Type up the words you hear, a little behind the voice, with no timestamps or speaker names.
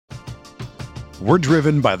We're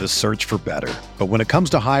driven by the search for better. But when it comes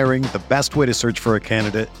to hiring, the best way to search for a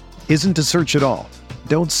candidate isn't to search at all.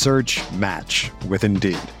 Don't search, match with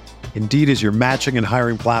Indeed. Indeed is your matching and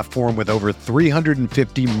hiring platform with over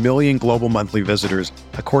 350 million global monthly visitors,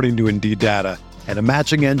 according to Indeed data, and a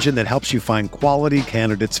matching engine that helps you find quality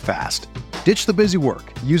candidates fast. Ditch the busy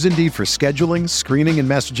work. Use Indeed for scheduling, screening, and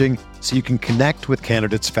messaging so you can connect with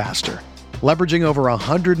candidates faster. Leveraging over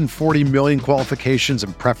 140 million qualifications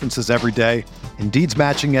and preferences every day, Indeed's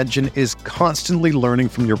matching engine is constantly learning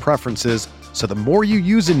from your preferences, so the more you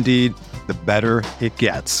use Indeed, the better it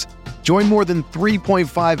gets. Join more than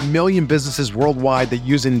 3.5 million businesses worldwide that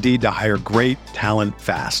use Indeed to hire great talent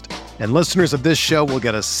fast. And listeners of this show will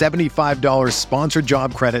get a $75 sponsored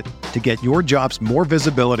job credit to get your jobs more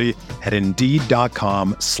visibility at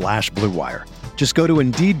Indeed.com/Blue Wire. Just go to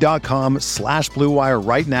Indeed.com/Blue Wire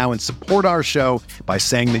right now and support our show by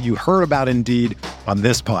saying that you heard about Indeed on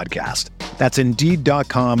this podcast. That's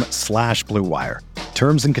Indeed.com/Blue Wire.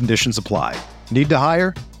 Terms and conditions apply. Need to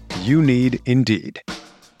hire? You need Indeed.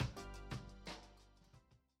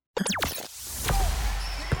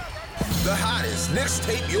 The hottest Knicks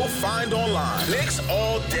tape you'll find online. Knicks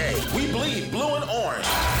all day. We bleed blue and orange.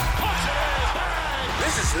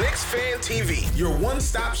 This is Knicks Fan TV, your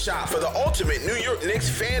one-stop shop for the ultimate New York Knicks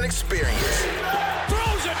fan experience.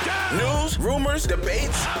 Throws it down. News, rumors,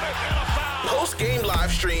 debates, post-game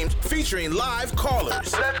live streams featuring live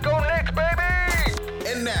callers. Let's go Knicks, baby!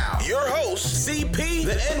 And now, your host, CP,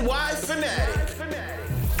 the NY Fanatic.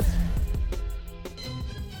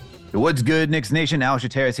 What's good, Knicks Nation? Alex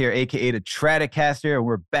Terrace here, a.k.a. the Stratocaster, and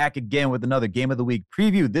we're back again with another Game of the Week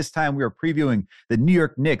preview. This time we are previewing the New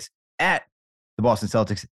York Knicks at the Boston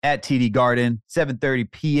Celtics at TD Garden, 7:30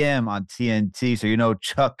 p.m. on TNT. So you know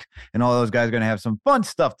Chuck and all those guys are going to have some fun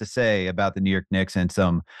stuff to say about the New York Knicks and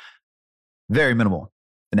some very minimal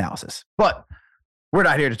analysis. But we're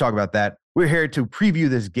not here to talk about that. We're here to preview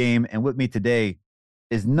this game, and with me today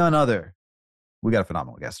is none other. We got a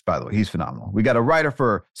phenomenal guest, by the way. He's phenomenal. We got a writer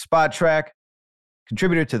for Spot Track,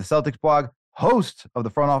 contributor to the Celtics blog, host of the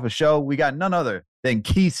Front Office Show. We got none other than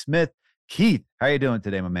Keith Smith. Keith, how are you doing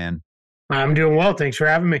today, my man? I'm doing well. Thanks for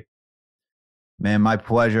having me. Man, my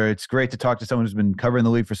pleasure. It's great to talk to someone who's been covering the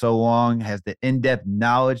league for so long, has the in-depth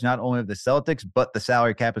knowledge not only of the Celtics, but the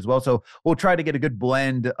salary cap as well. So we'll try to get a good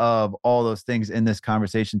blend of all those things in this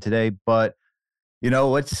conversation today. But you know,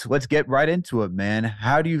 let's get right into it, man.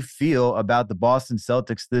 How do you feel about the Boston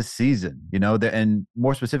Celtics this season? You know, and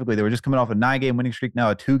more specifically, they were just coming off a 9-game winning streak,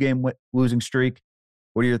 now a 2-game losing streak.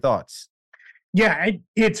 What are your thoughts? Yeah,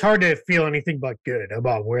 it's hard to feel anything but good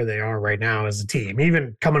about where they are right now as a team.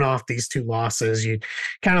 Even coming off these two losses, you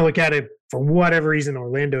kind of look at it, for whatever reason,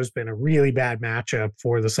 Orlando's been a really bad matchup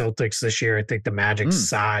for the Celtics this year. I think the Magic's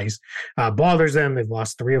size bothers them. They've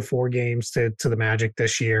lost 3 or 4 games to the Magic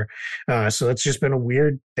this year. So it's just been a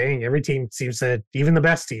weird thing. Every team seems that, even the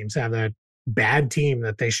best teams, have that bad team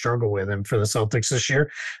that they struggle with. And for the Celtics this year,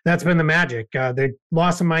 that's been the Magic. They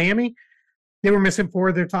lost in Miami. They were missing 4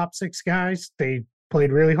 of their top 6 guys. They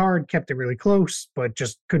played really hard, kept it really close, but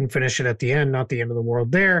just couldn't finish it at the end. Not the end of the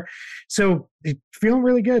world there. So they're feeling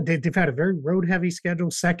really good. They've had a very road-heavy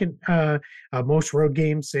schedule, second most road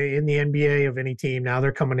games in the NBA of any team. Now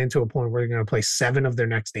they're coming into a point where they're going to play 7 of their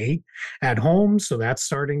next 8 at home. So that's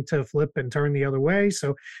starting to flip and turn the other way.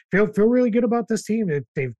 So feel really good about this team.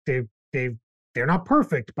 They're not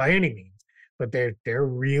perfect by any means, but they're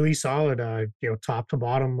really solid, top to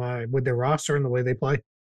bottom with their roster and the way they play.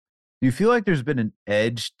 Do you feel like there's been an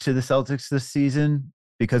edge to the Celtics this season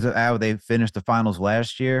because of how they finished the finals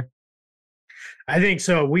last year? I think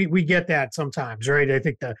so. We get that sometimes, right? I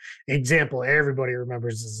think the example everybody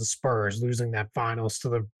remembers is the Spurs losing that finals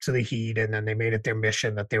to the Heat, and then they made it their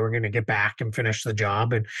mission that they were going to get back and finish the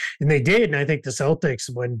job, and they did. And I think the Celtics,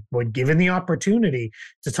 when given the opportunity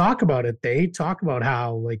to talk about it, they talk about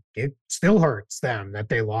how like it still hurts them that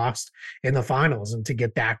they lost in the finals, and to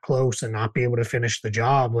get that close and not be able to finish the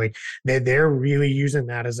job, like they're really using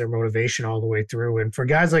that as their motivation all the way through. And for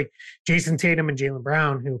guys like Jason Tatum and Jaylen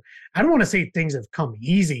Brown, who I don't want to say things have come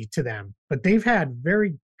easy to them, but they've had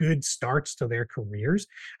very good starts to their careers.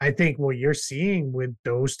 I think what you're seeing with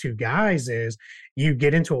those two guys is you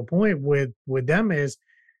get into a point with them is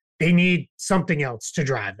they need something else to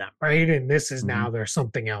drive them, right? And this is now there's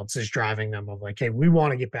something else is driving them of like, hey, we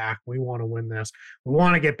want to get back. We want to win this. We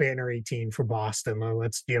want to get banner 18 for Boston.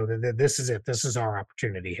 Let's, this is it. This is our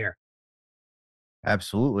opportunity here.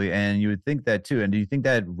 Absolutely. And you would think that too. And do you think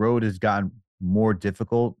that road has gotten more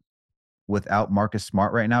difficult without Marcus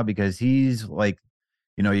Smart right now? Because he's like,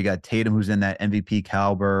 you got Tatum, who's in that MVP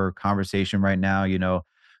caliber conversation right now. You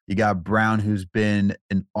got Brown, who's been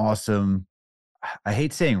an awesome I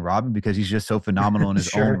hate saying Robin because he's just so phenomenal in his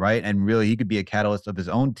own Sure. right. And really, he could be a catalyst of his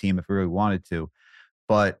own team if he really wanted to.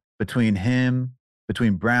 But between him,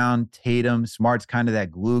 between Brown, Tatum, Smart's kind of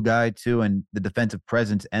that glue guy too, and the defensive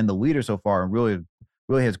presence and the leader so far, and really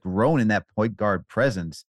has grown in that point guard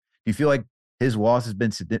presence. Do you feel like his loss has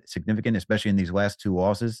been significant, especially in these last two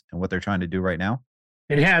losses and what they're trying to do right now?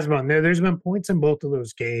 It has been. There's been points in both of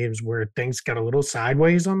those games where things got a little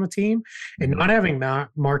sideways on the team, and Mhm. not having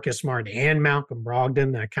Marcus Smart and Malcolm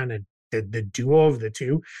Brogdon, that kind of the duo of the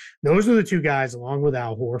two, those are the two guys, along with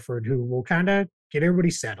Al Horford, who will kind of get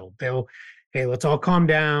everybody settled. They'll, hey, let's all calm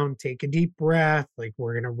down, take a deep breath. Like,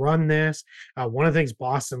 we're gonna run this. One of the things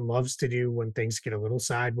Boston loves to do when things get a little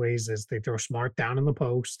sideways is they throw Smart down in the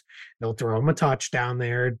post. They'll throw him a touchdown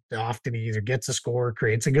there. Often he either gets a score,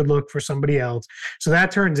 creates a good look for somebody else. So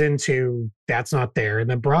that turns into that's not there. And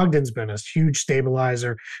then Brogdon's been a huge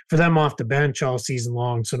stabilizer for them off the bench all season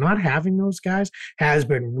long. So not having those guys has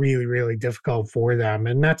been really, really difficult for them.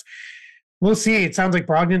 And that's, we'll see. It sounds like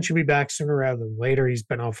Brogdon should be back sooner rather than later. He's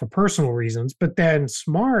been out for personal reasons. But then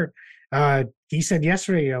Smart, he said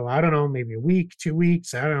yesterday, I don't know, maybe a week, 2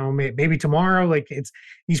 weeks, I don't know, maybe tomorrow. Like,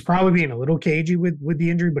 he's probably being a little cagey with the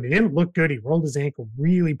injury, but he didn't look good. He rolled his ankle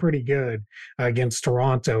really pretty good against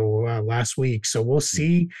Toronto last week. So we'll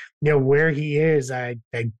see, where he is. I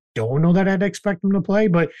don't know that I'd expect him to play,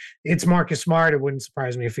 but it's Marcus Smart. It wouldn't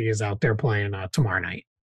surprise me if he is out there playing tomorrow night.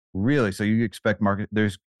 Really? So you expect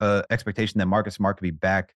there's expectation that Marcus Smart could be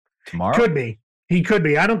back tomorrow? Could be. He could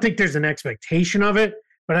be. I don't think there's an expectation of it,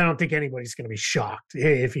 but I don't think anybody's going to be shocked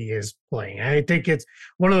if he is playing. I think it's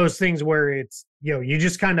one of those things where it's, you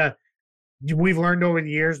just kind of, we've learned over the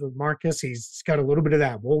years with Marcus, he's got a little bit of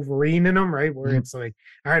that Wolverine in him, right? Where it's like,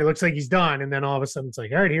 all right, it looks like he's done. And then all of a sudden it's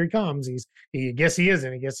like, all right, here he comes. I guess he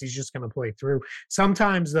isn't. I guess he's just going to play through.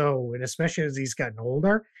 Sometimes though, and especially as he's gotten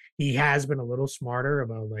older, he has been a little smarter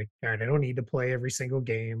about like, all right, I don't need to play every single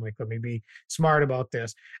game. Like, let me be smart about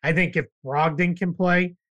this. I think if Brogdon can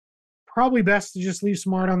play, probably best to just leave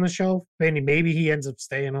Smart on the shelf. And maybe he ends up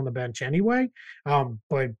staying on the bench anyway.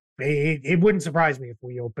 But it wouldn't surprise me if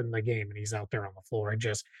we open the game and he's out there on the floor,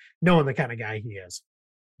 just knowing the kind of guy he is.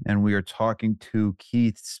 And we are talking to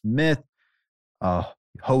Keith Smith,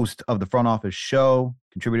 host of the Front Office Show,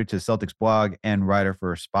 contributor to the Celtics blog, and writer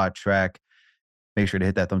for Spot Track. Make sure to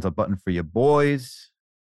hit that thumbs up button for your boys.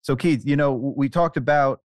 So Keith, we talked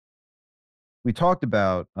about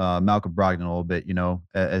Malcolm Brogdon a little bit,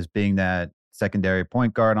 as being that secondary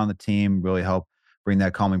point guard on the team, really help bring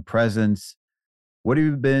that calming presence. What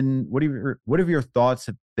have your thoughts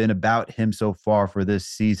have been about him so far for this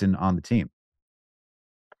season on the team?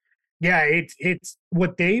 Yeah, it's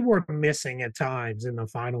what they were missing at times in the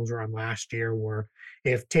finals run last year, where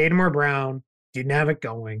if Tatum or Brown didn't have it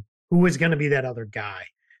going, who was going to be that other guy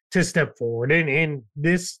to step forward? And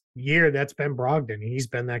this year, that's been Brogdon. He's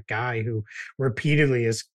been that guy who repeatedly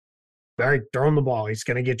is throwing the ball. He's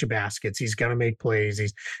going to get you baskets. He's going to make plays.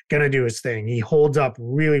 He's going to do his thing. He holds up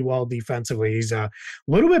really well defensively. He's a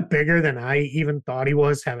little bit bigger than I even thought he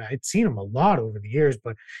was. I'd seen him a lot over the years,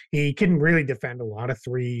 but he can really defend a lot of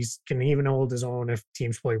threes, can even hold his own if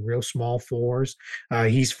teams play real small fours.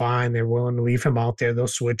 He's fine. They're willing to leave him out there. They'll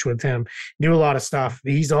switch with him, do a lot of stuff.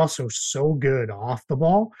 He's also so good off the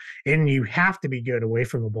ball, and you have to be good away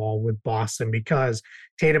from the ball with Boston because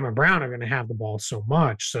Tatum and Brown are going to have the ball so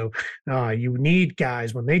much. So you need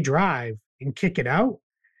guys when they drive and kick it out.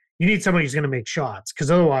 You need somebody who's going to make shots,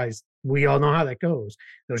 because otherwise, we all know how that goes.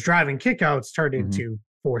 Those driving kickouts turn into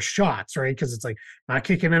forced shots, right? Because it's like, not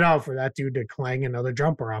kicking it out for that dude to clang another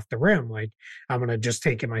jumper off the rim. Like, I'm going to just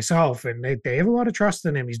take it myself. And they have a lot of trust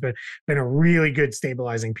in him. He's been a really good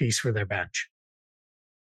stabilizing piece for their bench.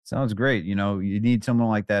 Sounds great. You need someone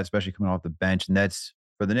like that, especially coming off the bench. And that's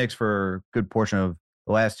for the Knicks for a good portion of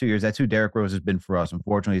the last 2 years. That's who Derrick Rose has been for us.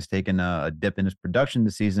 Unfortunately, he's taken a dip in his production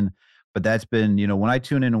this season. But that's been, when I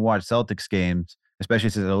tune in and watch Celtics games, especially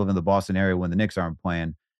since I live in the Boston area when the Knicks aren't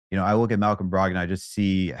playing, I look at Malcolm Brogdon, I just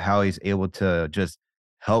see how he's able to just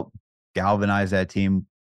help galvanize that team,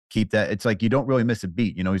 keep that. It's like you don't really miss a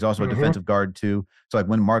beat. He's also a defensive guard too. So like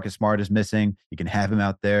when Marcus Smart is missing, you can have him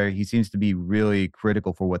out there. He seems to be really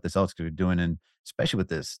critical for what the Celtics are doing. And especially with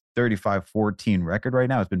this 35-14 record right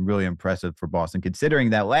now, it's been really impressive for Boston, considering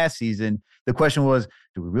that last season, the question was,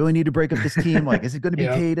 do we really need to break up this team? Like, is it going to be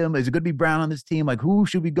Tatum? Is it going to be Brown on this team? Like, who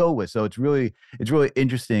should we go with? So it's really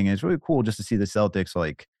interesting. And it's really cool just to see the Celtics,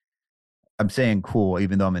 like, I'm saying cool,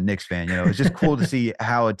 even though I'm a Knicks fan, it's just cool to see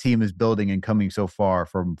how a team is building and coming so far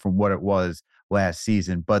from what it was last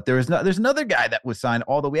season. But there's another guy that was signed,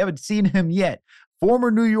 although we haven't seen him yet. Former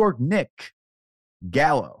New York Knick,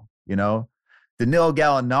 Gallo, Danilo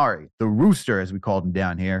Gallinari, the Rooster, as we called him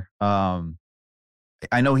down here.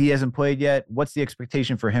 I know he hasn't played yet. What's the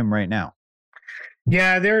expectation for him right now?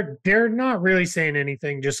 Yeah, they're not really saying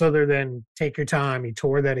anything just other than take your time. He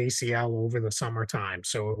tore that ACL over the summertime,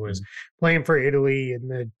 so it was playing for Italy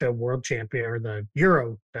in the World Champion or the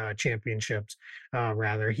Euro Championships.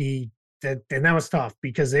 Rather, and that was tough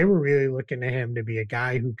because they were really looking at him to be a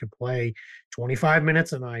guy who could play 25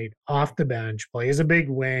 minutes a night off the bench, play as a big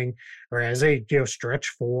wing or as a stretch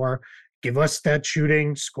four. Give us that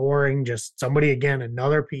shooting, scoring, just somebody, again,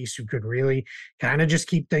 another piece who could really kind of just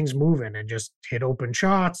keep things moving and just hit open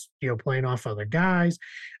shots, playing off other guys,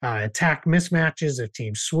 attack mismatches if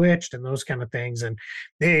teams switched and those kind of things. And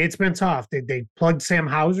it's been tough. They plugged Sam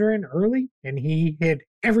Hauser in early, and he hit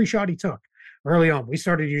every shot he took early on. We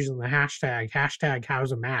started using the hashtag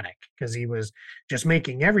Hausermatic because he was just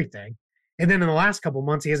making everything. And then in the last couple of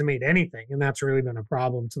months, he hasn't made anything. And that's really been a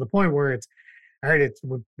problem to the point where it's, all right,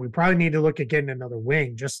 we probably need to look at getting another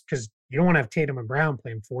wing just because you don't want to have Tatum and Brown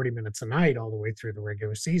playing 40 minutes a night all the way through the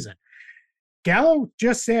regular season. Gallo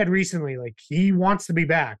just said recently, he wants to be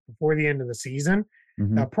back before the end of the season.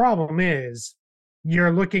 Mm-hmm. The problem is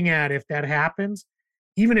you're looking at if that happens,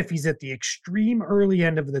 even if he's at the extreme early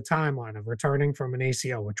end of the timeline of returning from an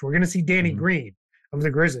ACL, which we're going to see Danny Green of the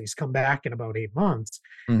Grizzlies come back in about 8 months.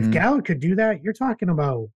 Mm-hmm. If Gallo could do that, you're talking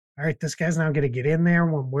about, all right, this guy's now going to get in there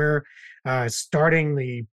when we're starting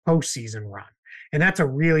the postseason run. And that's a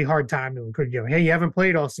really hard time to include. Hey, you haven't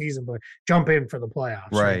played all season, but jump in for the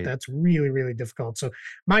playoffs. Right. That's really, really difficult. So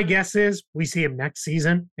my guess is we see him next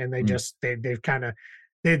season, and they've kind of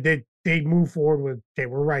they move forward with, okay,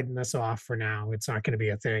 we're writing this off for now. It's not going to be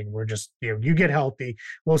a thing. We're just, you get healthy.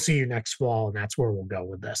 We'll see you next fall, and that's where we'll go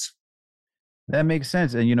with this. That makes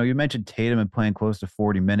sense. And, you mentioned Tatum and playing close to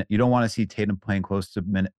 40 minutes. You don't want to see Tatum playing close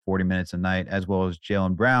to 40 minutes a night, as well as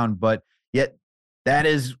Jaylen Brown. But yet that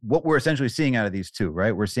is what we're essentially seeing out of these two,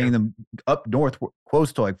 right? We're seeing them up north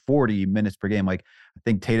close to 40 minutes per game. I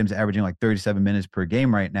think Tatum's averaging 37 minutes per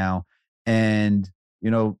game right now. And,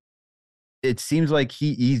 it seems like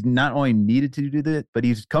he's not only needed to do that, but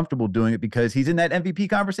he's comfortable doing it because he's in that MVP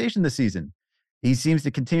conversation this season. He seems to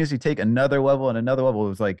continuously take another level and another level. It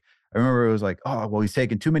was I remember it was oh, well, he's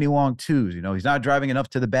taking too many long twos. He's not driving enough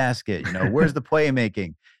to the basket. Where's the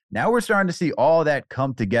playmaking? Now we're starting to see all that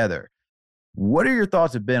come together. What are your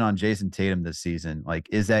thoughts have been on Jason Tatum this season?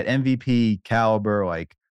 Is that MVP caliber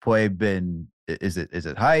play been? Is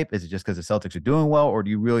it hype? Is it just because the Celtics are doing well, or do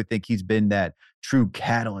you really think he's been that true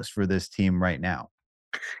catalyst for this team right now?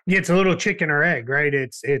 Yeah, it's a little chicken or egg, right?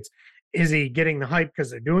 It's is he getting the hype because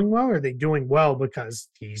they're doing well, or are they doing well because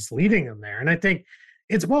he's leading them there? And I think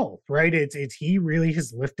it's both, right? It's he really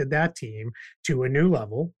has lifted that team to a new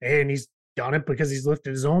level, and he's done it because he's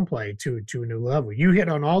lifted his own play to a new level. You hit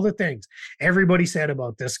on all the things everybody said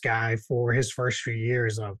about this guy for his first few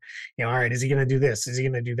years of, all right, is he going to do this? Is he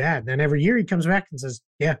going to do that? And then every year he comes back and says,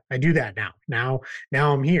 yeah, I do that now. Now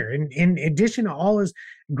I'm here. And in addition to all his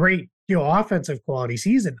great, offensive qualities,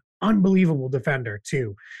 he's an unbelievable defender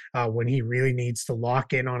too. When he really needs to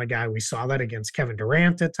lock in on a guy. We saw that against Kevin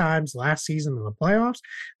Durant at times last season in the playoffs.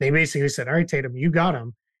 They basically said, all right, Tatum, you got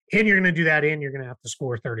him. And you're going to do that, and you're going to have to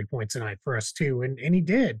score 30 points a night for us too. And he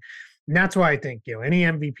did. And that's why I think, any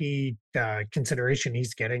MVP consideration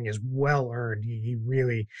he's getting is well earned. He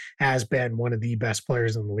really has been one of the best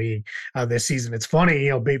players in the league this season. It's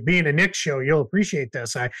funny, being a Knicks show, you'll appreciate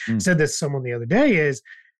this. I said this to someone the other day is,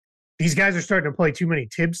 these guys are starting to play too many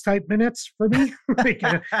Tibbs type minutes for me.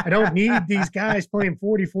 I don't need these guys playing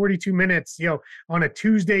 40, 42 minutes, on a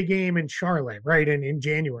Tuesday game in Charlotte, right? In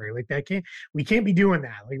January, we can't be doing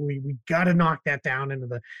that. We got to knock that down into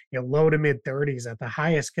the, low to mid 30s at the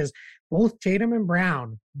highest. Cause both Tatum and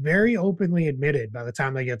Brown very openly admitted by the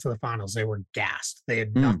time they get to the finals, they were gassed. They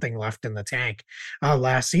had nothing left in the tank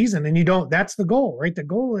last season. And that's the goal, right? The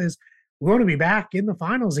goal is, we want to be back in the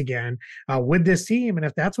finals again with this team. And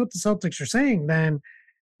if that's what the Celtics are saying, then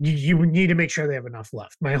you need to make sure they have enough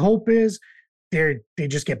left. My hope is they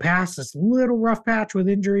just get past this little rough patch with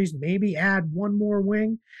injuries, maybe add one more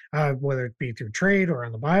wing, whether it be through trade or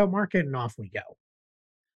on the buyout market, and off we go.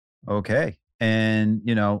 Okay. And,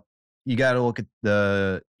 you got to look at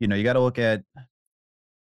I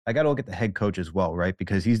got to look at the head coach as well, right?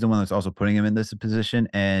 Because he's the one that's also putting him in this position.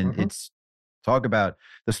 And it's, talk about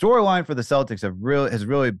the storyline for the Celtics has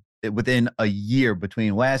really within a year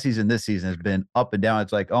between last season and this season has been up and down.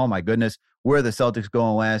 It's oh my goodness, where are the Celtics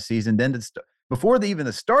going last season? Then before even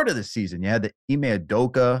the start of the season, you had the Ime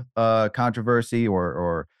Udoka controversy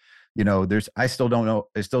or I still don't know.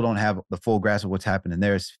 I still don't have the full grasp of what's happening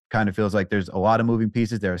there. It kind of feels like there's a lot of moving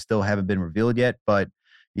pieces there still haven't been revealed yet. But,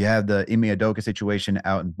 You have the Ime Udoka situation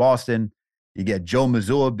out in Boston. You get Joe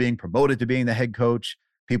Mazzulla being promoted to being the head coach.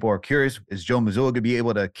 People are curious, is Joe Mazzulla going to be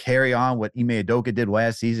able to carry on what Ime Udoka did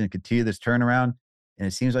last season and continue this turnaround? And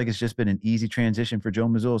it seems like it's just been an easy transition for Joe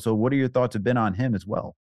Mazzulla. So what are your thoughts have been on him as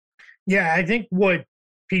well? Yeah, I think what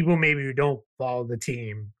people maybe who don't follow the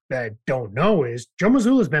team that don't know is Joe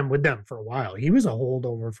Mazzulla's been with them for a while. He was a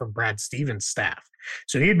holdover from Brad Stevens' staff.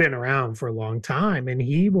 So he'd been around for a long time. And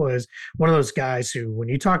he was one of those guys who, when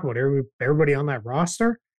you talk about everybody on that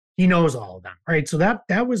roster, he knows all of them, right? So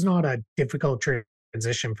that was not a difficult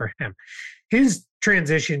transition for him. His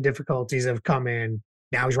transition difficulties have come in.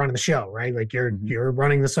 Now he's running the show, right? Like you're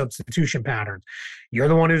running the substitution patterns. You're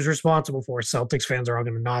the one who's responsible for it. Celtics fans are all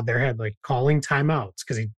going to nod their head, like calling timeouts,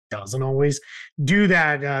 because he doesn't always do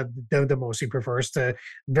that. The most he prefers to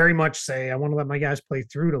very much say, I want to let my guys play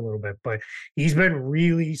through it a little bit. But he's been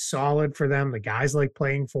really solid for them. The guys like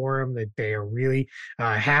playing for him. That they are really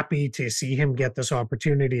happy to see him get this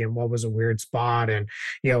opportunity in what was a weird spot. And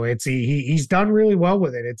it's he's done really well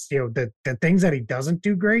with it. It's the things that he doesn't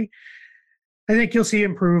do great, I think you'll see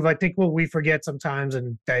improve. I think what we forget sometimes,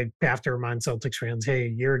 and I have to remind Celtics fans, hey, a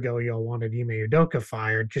year ago, y'all wanted Ime Udoka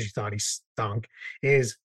fired because you thought he stunk,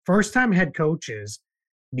 is first-time head coaches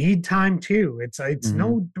need time too. It's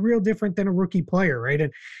no real different than a rookie player, right?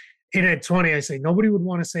 And it's funny, I say nobody would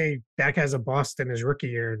want to say that guy's a bust in his rookie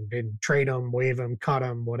year and trade him, waive him, cut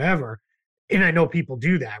him, whatever. And I know people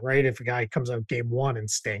do that, right? If a guy comes out game one and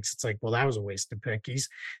stinks, it's like, well, that was a wasted pick. He's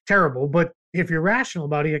terrible. But if you're rational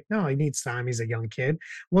about it, like, no, he needs time. He's a young kid.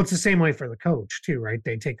 Well, it's the same way for the coach too, right?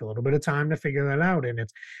 They take a little bit of time to figure that out. And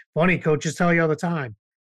it's funny, coaches tell you all the time,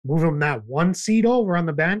 move him that one seat over on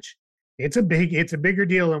the bench. It's a bigger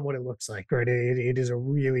deal than what it looks like, right? It is a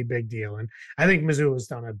really big deal. And I think Missoula's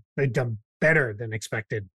done better than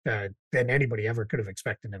expected, than anybody ever could have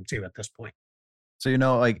expected him to at this point. So,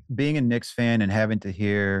 like being a Knicks fan and having to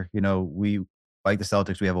hear, we like the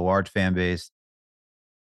Celtics, we have a large fan base.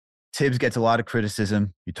 Tibbs gets a lot of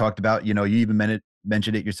criticism. You talked about, you even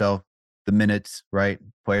mentioned it yourself, the minutes, right?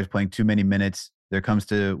 Players playing too many minutes. There comes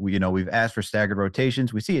to, we've asked for staggered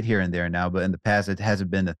rotations. We see it here and there now, but in the past, it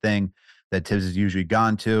hasn't been the thing that Tibbs has usually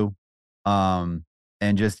gone to. And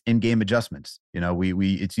just in-game adjustments.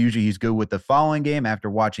 It's usually he's good with the following game after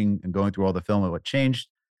watching and going through all the film of what changed.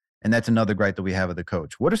 And that's another gripe that we have of the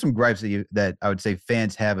coach. What are some gripes that I would say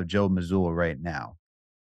fans have of Joe Mazzulla right now?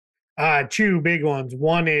 Two big ones.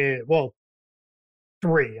 One is,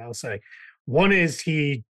 three, I'll say. One is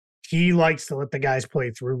he likes to let the guys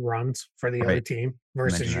play through runs for the other team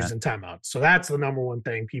versus using timeouts. So that's the number one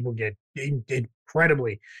thing. People get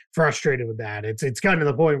incredibly frustrated with that. It's gotten to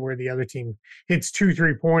the point where the other team hits 2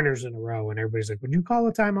 3-pointers in a row and everybody's like, would you call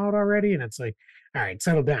a timeout already? And it's like, all right,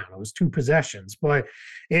 settle down. It was 2 possessions, but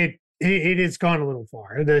it has gone a little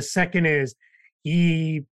far. The second is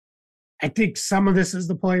I think some of this is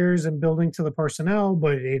the players and building to the personnel,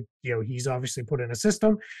 but he's obviously put in a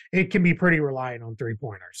system. It can be pretty reliant on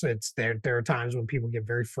 3-pointers. There are times when people get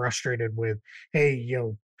very frustrated with, hey,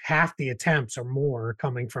 half the attempts or more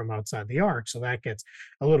coming from outside the arc. So that gets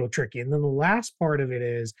a little tricky. And then the last part of it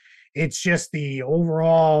is, it's just the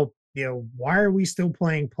overall, why are we still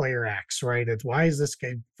playing player X, right? Why is this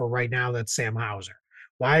guy, for right now, that's Sam Hauser.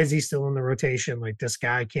 Why is he still in the rotation? Like, this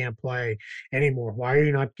guy can't play anymore. Why are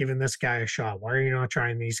you not giving this guy a shot? Why are you not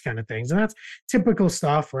trying these kind of things? And that's typical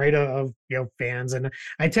stuff, right, of fans. And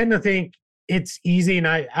I tend to think it's easy. And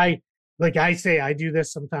I say, I do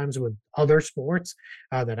this sometimes with other sports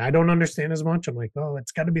that I don't understand as much. I'm like, oh,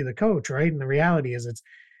 it's got to be the coach, right? And the reality is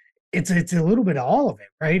it's a little bit of all of it,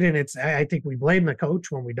 right? And I think we blame the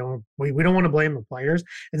coach when we don't want to blame the players.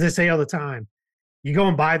 As I say all the time, you go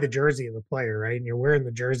and buy the jersey of the player, right? And you're wearing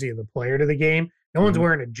the jersey of the player to the game. No one's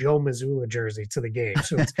wearing a Joe Mazzulla jersey to the game.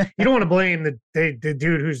 So you don't want to blame the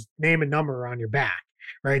dude whose name and number are on your back,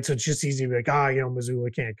 right? So it's just easy to be like,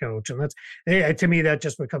 Mazzulla can't coach. And that's, to me, that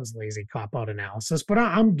just becomes lazy cop-out analysis. But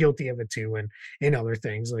I'm guilty of it too, and in other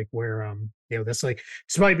things, like where, this, like,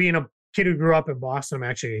 despite being a kid who grew up in Boston, I'm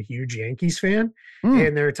actually a huge Yankees fan.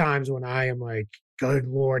 And there are times when I am like, good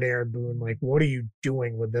Lord, Aaron Boone, like, what are you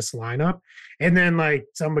doing with this lineup? And then, like,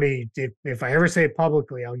 somebody, if I ever say it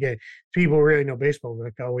publicly, I'll get people who really know baseball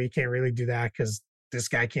like, oh, well, you can't really do that because this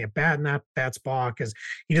guy can't bat in that spot because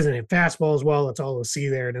he doesn't hit fastball as well. It's all we'll see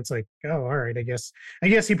there. And it's like, oh, all right, I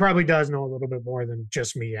guess he probably does know a little bit more than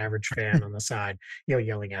just me, average fan on the side,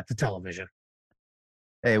 yelling at the television.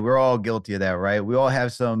 Hey, we're all guilty of that, right? We all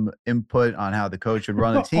have some input on how the coach should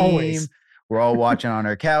run a team. Always. We're all watching on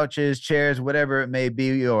our couches, chairs, whatever it may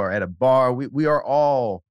be, or at a bar. We are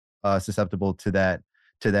all susceptible to that,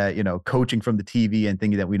 coaching from the TV and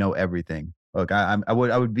thinking that we know everything. Look, I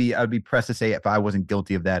would be pressed to say if I wasn't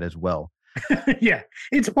guilty of that as well. Yeah,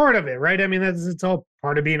 it's part of it, right? I mean, it's all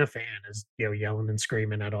part of being a fan is, yelling and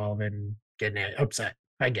screaming at all of it and getting upset.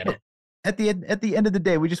 I get it. At the end of the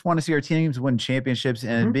day, we just want to see our teams win championships,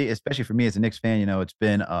 and especially for me as a Knicks fan, it's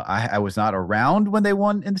been I was not around when they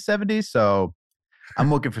won in the 70s, so I'm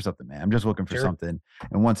looking for something, man. I'm just looking for something.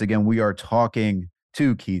 And once again, we are talking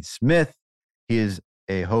to Keith Smith. He is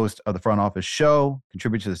a host of the Front Office Show,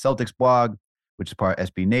 contributor to the Celtics blog, which is part of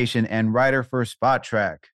SB Nation, and writer for Spot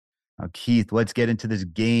Track. Now, Keith, let's get into this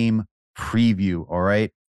game preview, all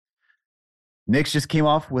right? Knicks just came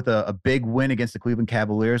off with a big win against the Cleveland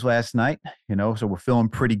Cavaliers last night, so we're feeling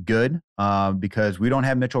pretty good because we don't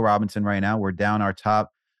have Mitchell Robinson right now. We're down our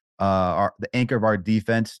top, the anchor of our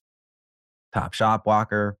defense, top shot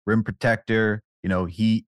blocker, rim protector.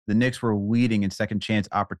 The Knicks were leading in second chance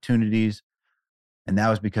opportunities, and that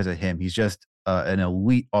was because of him. He's just an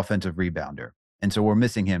elite offensive rebounder. And so we're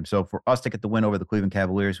missing him. So for us to get the win over the Cleveland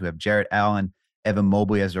Cavaliers, who have Jarrett Allen, Evan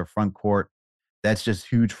Mobley as their front court, that's just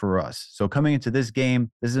huge for us. So coming into this game,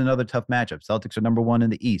 this is another tough matchup. Celtics are number 1 in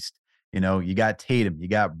the East. You got Tatum, you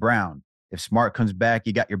got Brown. If Smart comes back,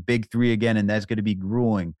 you got your big three again, and that's going to be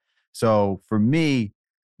grueling. So for me,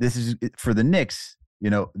 this is for the Knicks.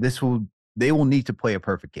 They will need to play a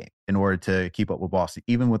perfect game in order to keep up with Boston,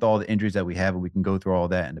 even with all the injuries that we have, and we can go through all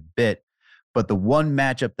that in a bit. But the one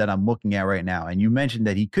matchup that I'm looking at right now, and you mentioned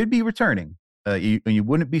that he could be returning, and you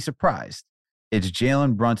wouldn't be surprised, it's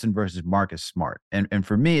Jalen Brunson versus Marcus Smart. And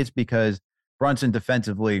for me, it's because Brunson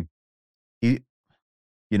defensively, he's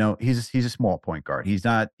a small point guard. He's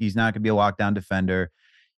not going to be a lockdown defender.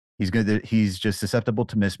 He's just susceptible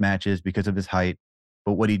to mismatches because of his height.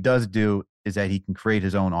 But what he does do is that he can create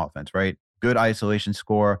his own offense, right? Good isolation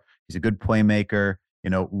score. He's a good playmaker,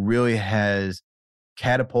 really has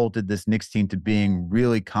catapulted this Knicks team to being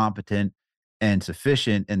really competent and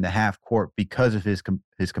sufficient in the half court because of his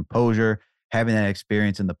composure, having that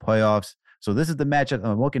experience in the playoffs. So this is the matchup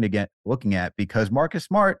I'm looking at because Marcus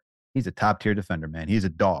Smart, he's a top tier defender, man. He's a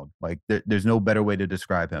dog. Like there's no better way to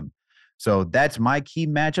describe him. So that's my key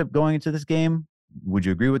matchup going into this game. Would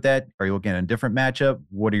you agree with that? Are you looking at a different matchup?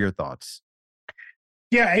 What are your thoughts?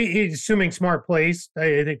 Yeah, assuming Smart plays,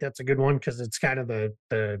 I think that's a good one because it's kind of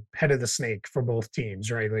the head of the snake for both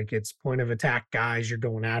teams, right? Like it's point of attack guys, you're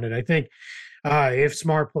going at it. I think if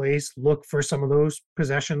Smart plays, look for some of those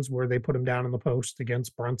possessions where they put him down in the post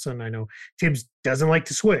against Brunson. I know Tibbs doesn't like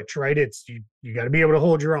to switch, right? It's you got to be able to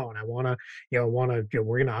hold your own. We're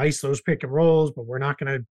going to ice those pick and rolls, but we're not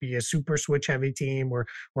going to be a super switch heavy team. We're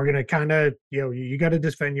going to kind of, you got to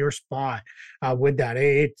defend your spot with that.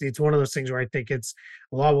 It's one of those things where I think a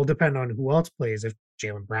lot will depend on who else plays. If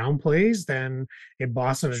Jaylen Brown plays, then if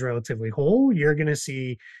Boston is relatively whole, you're going to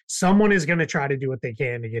see someone is going to try to do what they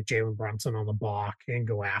can to get Jalen Brunson on the block and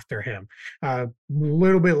go after him. A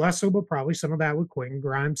little bit less so, but probably some of that with Quentin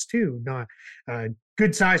Grimes too. Not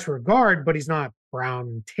good size for a guard, but he's not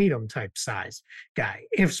Brown Tatum type size guy.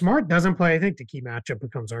 If Smart doesn't play, I think the key matchup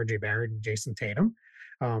becomes RJ Barrett and Jason Tatum.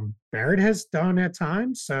 Barrett has done at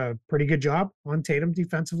times a pretty good job on Tatum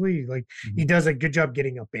defensively. He does a good job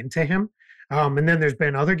getting up into him. And then there's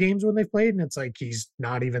been other games when they've played and it's like he's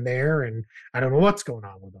not even there and I don't know what's going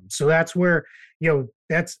on with him. So that's where,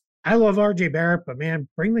 I love RJ Barrett, but man,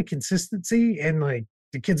 bring the consistency and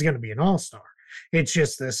the kid's going to be an all-star. It's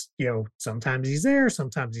just this, sometimes he's there,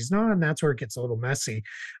 sometimes he's not, and that's where it gets a little messy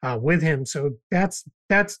with him. So that's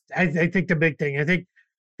I think the big thing. I think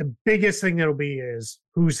the biggest thing that'll be is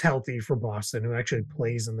who's healthy for Boston, who actually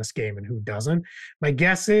plays in this game and who doesn't. My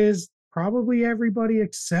guess is probably everybody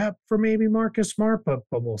except for maybe Marcus Smart, but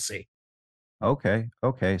we'll see. Okay.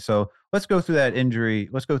 So let's go through that injury.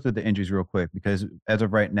 Let's go through the injuries real quick because as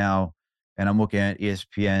of right now, and I'm looking at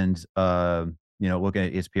ESPN's, looking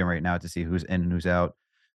at ESPN right now to see who's in and who's out.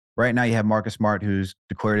 Right now, you have Marcus Smart, who's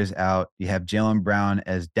declared as out. You have Jaylen Brown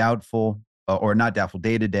as doubtful or not doubtful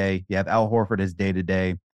day-to-day. You have Al Horford as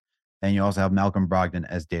day-to-day. And you also have Malcolm Brogdon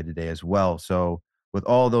as day-to-day as well. So with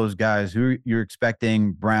all those guys, who you're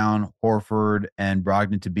expecting Brown, Horford, and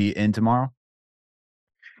Brogdon to be in tomorrow?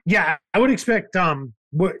 Yeah, I would expect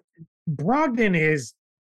what Brogdon is,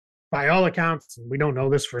 by all accounts, and we don't know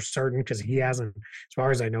this for certain because he hasn't, as far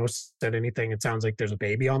as I know, said anything. It sounds like there's a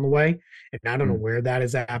baby on the way, and I don't know where that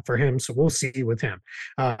is at for him. So we'll see with him.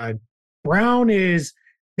 Brown is,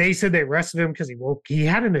 they said they rested him because he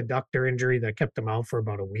had an adductor injury that kept him out for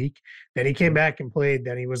about a week. Then he came back and played.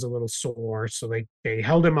 Then he was a little sore. So they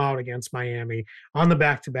held him out against Miami on the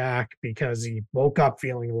back-to-back because he woke up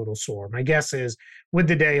feeling a little sore. My guess is with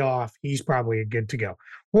the day off, he's probably good to go.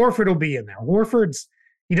 Horford will be in there. Horford's,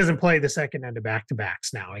 he doesn't play the second end of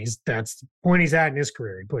back-to-backs now. That's the point he's at in his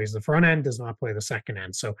career. He plays the front end, does not play the second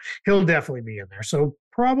end. So he'll definitely be in there. So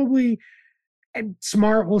probably, and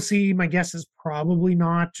Smart, we'll see. My guess is probably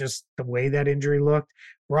not, just the way that injury looked.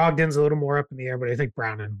 Brogdon's a little more up in the air, but I think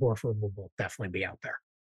Brown and Horford will both definitely be out there.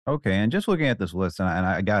 Okay, and just looking at this list, and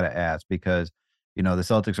I got to ask because, the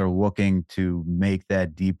Celtics are looking to make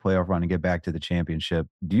that deep playoff run and get back to the championship.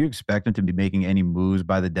 Do you expect them to be making any moves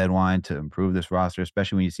by the deadline to improve this roster,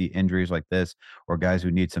 especially when you see injuries like this or guys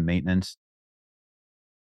who need some maintenance?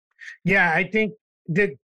 Yeah, I think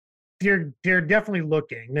that they're definitely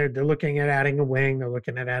looking. They're looking at adding a wing. They're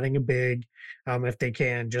looking at adding a big, if they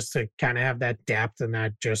can, just to kind of have that depth and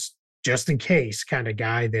that just in case kind of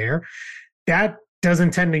guy there. That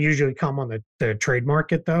doesn't tend to usually come on the trade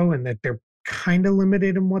market though, and that they're kind of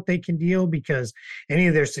limited in what they can deal because any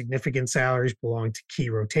of their significant salaries belong to key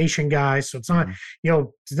rotation guys. So it's not,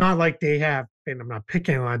 it's not like they have, and I'm not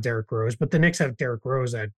picking on Derrick Rose, but the Knicks have Derrick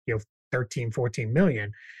Rose at, 13, 14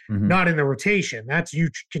 million, not in the rotation. That's, you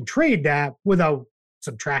can trade that without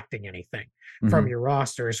subtracting anything from your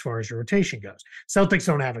roster as far as your rotation goes. Celtics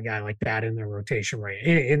don't have a guy like that in their rotation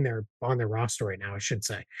on their roster right now, I should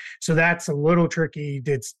say. So that's a little tricky.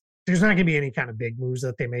 There's not going to be any kind of big moves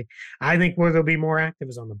that they make. I think where they'll be more active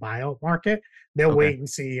is on the buyout market. They'll wait and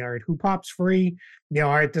see, all right, who pops free? All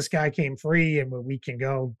right, this guy came free and we can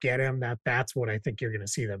go get him. That's what I think you're going to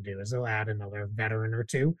see them do, is they'll add another veteran or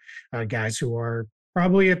two, guys who are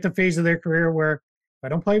probably at the phase of their career where if I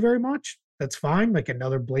don't play very much, that's fine. Like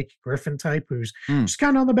another Blake Griffin type who's just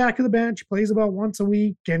kind of on the back of the bench, plays about once a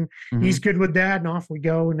week, and he's good with that, and off we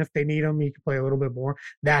go. And if they need him, he can play a little bit more.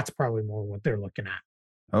 That's probably more what they're looking at.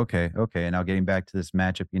 Okay. And now getting back to this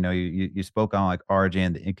matchup, you spoke on like RJ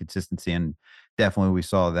and the inconsistency, and definitely we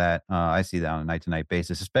saw that. I see that on a night-to-night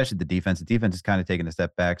basis, especially the defense. The defense is kind of taking a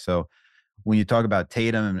step back. So when you talk about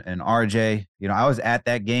Tatum and RJ, I was at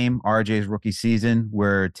that game, RJ's rookie season,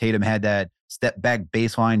 where Tatum had that step back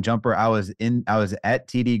baseline jumper. I was at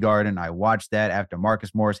TD Garden. I watched that after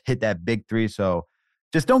Marcus Morris hit that big three. So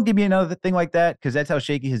just don't give me another thing like that, because that's how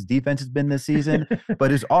shaky his defense has been this season.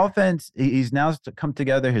 But his offense, he's now come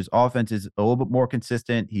together. His offense is a little bit more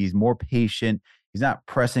consistent. He's more patient. He's not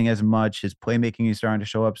pressing as much. His playmaking is starting to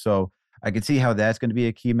show up. So I can see how that's going to be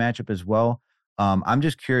a key matchup as well. I'm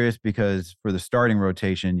just curious because for the starting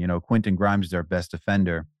rotation, Quentin Grimes is our best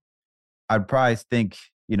defender. I'd probably think,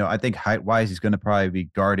 I think height-wise, he's going to probably be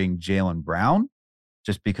guarding Jaylen Brown,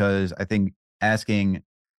 just because I think asking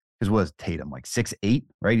 – because was Tatum like 6'8",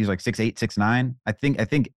 right? He's like 6'8", 6'9". I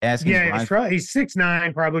think asking. Yeah, he's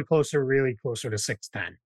 6'9", probably really closer to 6'10".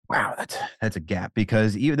 Wow, that's a gap,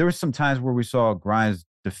 because there was some times where we saw Grimes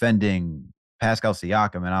defending Pascal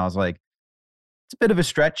Siakam, and I was like, it's a bit of a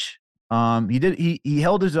stretch. He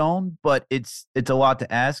held his own, but it's a lot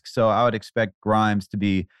to ask. So I would expect Grimes to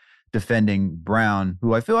be defending Brown,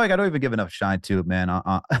 who I feel like I don't even give enough shine to, man.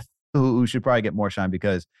 Who should probably get more shine,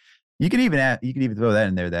 because you could even throw that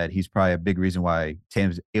in there, that he's probably a big reason why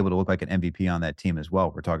Tatum's able to look like an MVP on that team as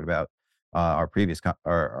well. We're talking about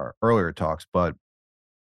our earlier talks, but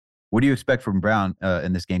what do you expect from Brown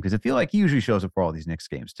in this game? Because I feel like he usually shows up for all these Knicks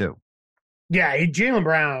games too. Yeah, Jaylen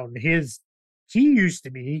Brown, he used to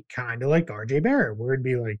be kind of like RJ Barrett, where it'd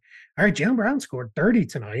be like, all right, Jaylen Brown scored 30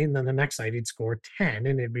 tonight, and then the next night he'd score 10,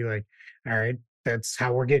 and it'd be like, all right, that's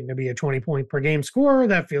how we're getting to be a 20-point per game scorer.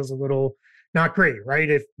 That feels a little not great, right?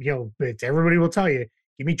 If everybody will tell you,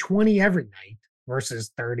 give me 20 every night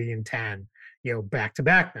versus 30 and 10,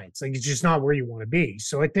 back-to-back nights. Like, it's just not where you want to be.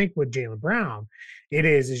 So I think with Jaylen Brown, it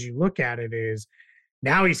is, as you look at it, is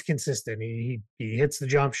now he's consistent. He hits the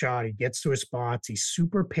jump shot. He gets to his spots. He's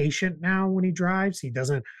super patient now when he drives. He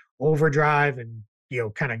doesn't overdrive and,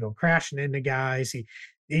 kind of go crashing into guys.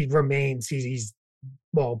 He remains,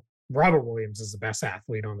 Robert Williams is the best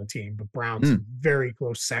athlete on the team, but Brown's very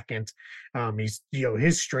close second. He's,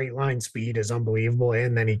 his straight line speed is unbelievable.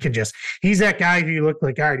 And then he's that guy who you look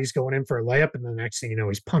like, all right, he's going in for a layup. And the next thing you know,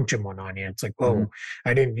 he's punching one on you. It's like, whoa,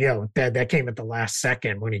 I didn't, that came at the last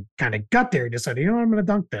second when he kind of got there. He decided, I'm going to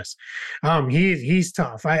dunk this. He's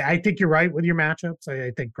tough. I think you're right with your matchups.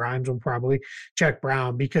 I think Grimes will probably check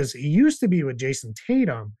Brown, because he used to be with Jason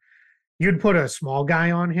Tatum. You'd put a small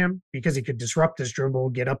guy on him because he could disrupt his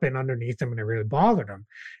dribble, get up in underneath him, and it really bothered him.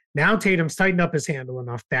 Now Tatum's tightened up his handle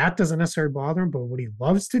enough. That doesn't necessarily bother him, but what he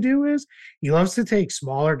loves to do is he loves to take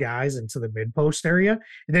smaller guys into the mid-post area,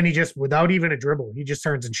 and then he just, without even a dribble, he just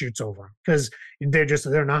turns and shoots over them, because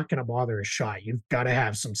they're not going to bother his shot. You've got to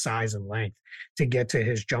have some size and length to get to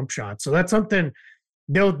his jump shot. So that's something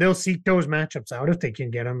they'll seek those matchups out if they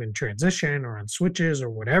can get them in transition or on switches or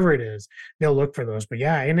whatever it is. They'll look for those. But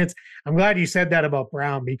yeah, and I'm glad you said that about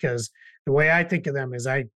Brown, because the way I think of them is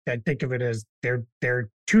I think of it as they're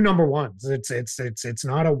two number ones. It's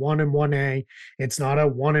not a 1 and 1A. It's not a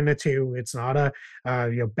 1 and a 2. It's not a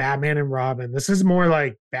Batman and Robin. This is more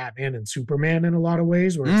like Batman and Superman in a lot of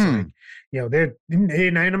ways, where it's like, they're,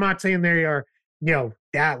 and I'm not saying they are,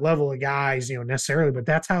 that level of guys, necessarily, but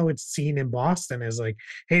that's how it's seen in Boston, is like,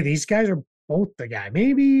 hey, these guys are both the guy.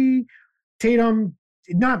 Maybe Tatum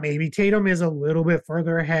is a little bit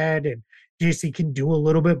further ahead, and just he can do a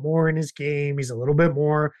little bit more in his game. He's a little bit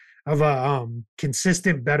more of a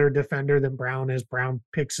consistent, better defender than Brown is. Brown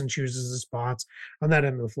picks and chooses his spots on that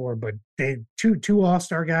end of the floor, but they two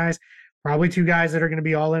all-star guys, probably two guys that are going to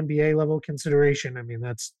be all NBA level consideration. I mean,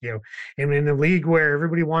 that's, in a league where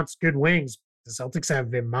everybody wants good wings, the Celtics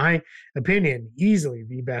have, in my opinion, easily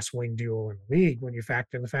the best wing duo in the league when you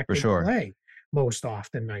factor in the fact they play most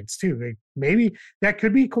often nights too. Maybe that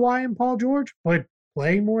could be Kawhi and Paul George, but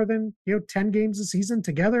play more than 10 games a season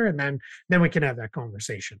together, and then we can have that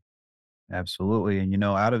conversation. Absolutely. And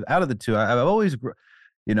out of the two, I've always,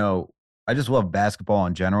 I just love basketball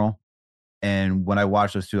in general. And when I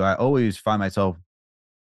watch those two, I always find myself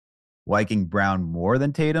liking Brown more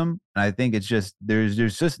than Tatum. And I think it's just there's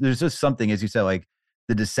just something, as you said, like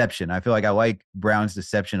the deception. I feel like I like Brown's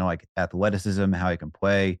deception, like athleticism, how he can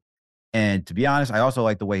play. And to be honest, I also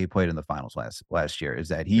like the way he played in the finals last year. Is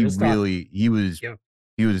that he was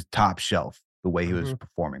top shelf the way he was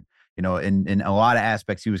performing. In a lot of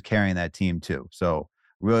aspects, he was carrying that team too. So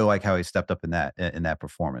really like how he stepped up in that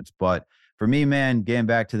performance. But for me, man, getting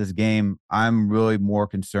back to this game, I'm really more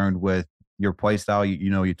concerned with your play style.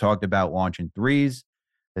 You talked about launching threes.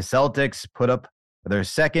 The Celtics put up their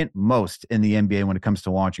second most in the NBA when it comes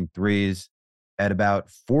to launching threes, at about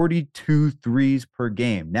 42 threes per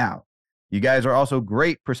game. Now, you guys are also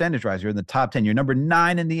great percentage-wise. You're in the top 10. You're number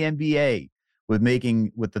 9 in the NBA with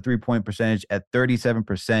the three-point percentage at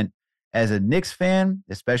 37%. As a Knicks fan,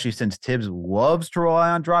 especially since Tibbs loves to rely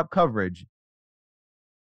on drop coverage,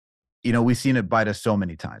 we've seen it bite us so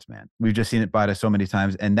many times, man. We've just seen it bite us so many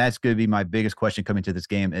times. And that's going to be my biggest question coming to this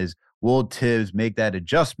game is, will Tibbs make that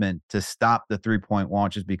adjustment to stop the three-point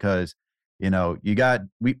launches? Because, we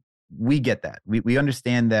get that. We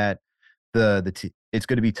understand that it's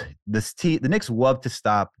going to be the Knicks love to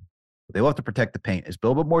stop. They love to protect the paint. It's a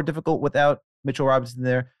little bit more difficult without Mitchell Robinson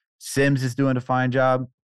there. Sims is doing a fine job.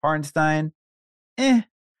 Hartenstein,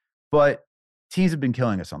 but teams have been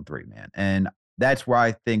killing us on three, man. And that's where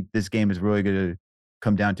I think this game is really going to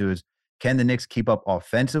come down to is, can the Knicks keep up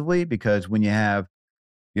offensively? Because when you have,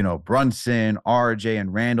 Brunson, RJ,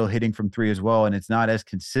 and Randall hitting from three as well, and it's not as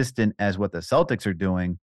consistent as what the Celtics are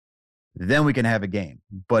doing, then we can have a game.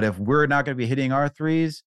 But if we're not going to be hitting our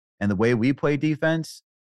threes and the way we play defense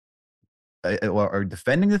or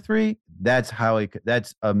defending the three, that's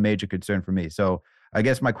a major concern for me. So I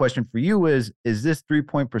guess my question for you is this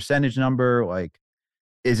 3-point percentage number, like,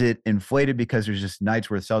 is it inflated because there's just nights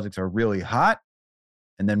where the Celtics are really hot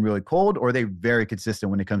and then really cold, or are they very consistent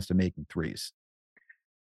when it comes to making threes?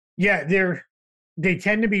 Yeah, they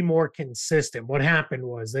tend to be more consistent. What happened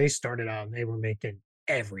was they started out and they were making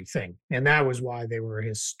everything, and that was why they were a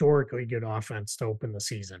historically good offense to open the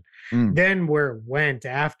season. Then where it went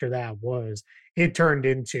after that was it turned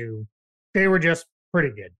into they were just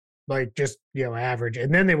pretty good. Like just, average.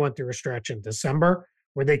 And then they went through a stretch in December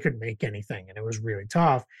where they couldn't make anything, and it was really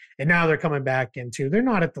tough. And now they're coming back they're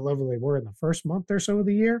not at the level they were in the first month or so of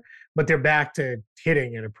the year, but they're back to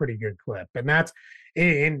hitting at a pretty good clip.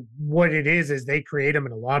 And what it is they create them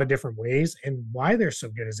in a lot of different ways. And why they're so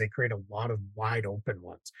good is they create a lot of wide open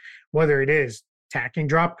ones, whether it is attacking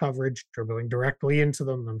drop coverage, dribbling directly into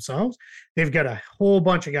them themselves. They've got a whole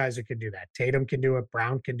bunch of guys that can do that. Tatum can do it.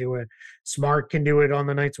 Brown can do it. Smart can do it on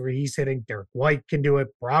the nights where he's hitting. Derek White can do it.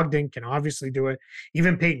 Brogdon can obviously do it.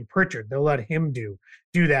 Even Peyton Pritchard, they'll let him do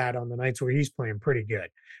that on the nights where he's playing pretty good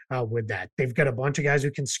with that. They've got a bunch of guys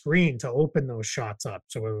who can screen to open those shots up.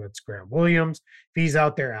 So whether it's Graham Williams, if he's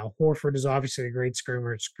out there, Al Horford is obviously a great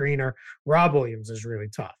screener. Rob Williams is really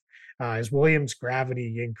tough. As Williams'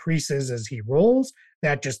 gravity increases as he rolls,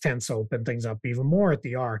 that just tends to open things up even more at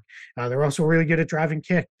the arc. They're also really good at driving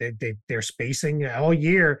kick. They're spacing all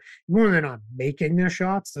year. Even when they're not making their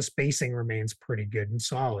shots, the spacing remains pretty good and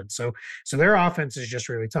solid. So their offense is just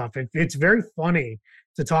really tough. It's very funny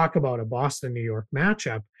to talk about a Boston-New York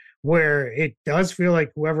matchup where it does feel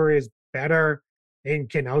like whoever is better and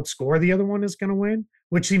can outscore the other one is going to win,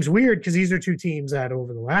 which seems weird because these are two teams that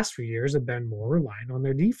over the last few years have been more reliant on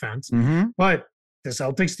their defense. But the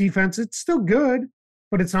Celtics defense, it's still good.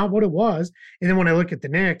 but it's not what it was. And then when I look at the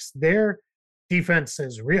Knicks, their defense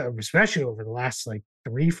is real, especially over the last like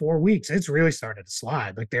 3-4 weeks. It's really started to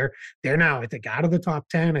slide. Like they're now, I think, out of the top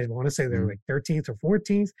 10. I want to say they're like 13th or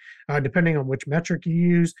 14th, depending on which metric you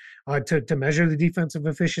use to measure the defensive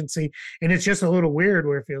efficiency. And it's just a little weird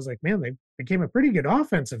where it feels like, man, they became a pretty good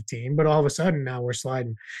offensive team, but all of a sudden now we're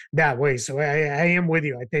sliding that way. So I am with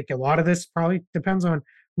you. I think a lot of this probably depends on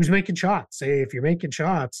who's making shots. Say if you're making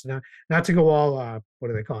shots, not to go all what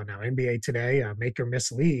do they call it now? NBA Today, make or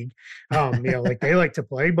miss league. Like they like to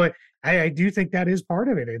play, but I do think that is part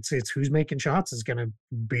of it. It's who's making shots is going to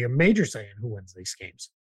be a major say in who wins these games.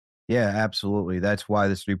 Yeah, absolutely. That's why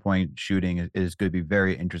this 3-point shooting is going to be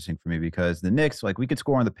very interesting for me, because the Knicks, like, we could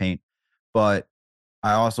score in the paint, but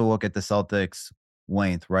I also look at the Celtics'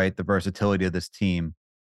 length, right? The versatility of this team.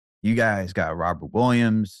 You guys got Robert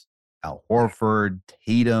Williams, Al Horford,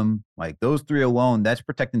 Tatum, like those three alone, that's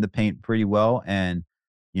protecting the paint pretty well. And,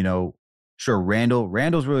 sure,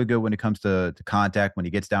 Randall's really good when it comes to contact, when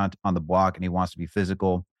he gets down on the block and he wants to be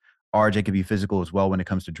physical. RJ can be physical as well when it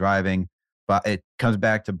comes to driving. But it comes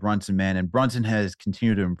back to Brunson, man. And Brunson has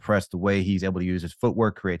continued to impress the way he's able to use his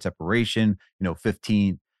footwork, create separation,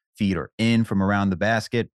 15 feet or in from around the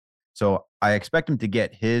basket. So I expect him to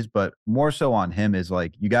get his, but more so on him is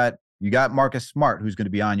like, you got Marcus Smart, who's going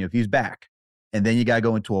to be on you if he's back. And then you got to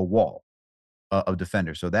go into a wall of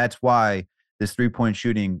defenders. So that's why this 3-point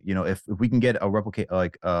shooting, if we can get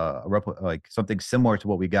like something similar to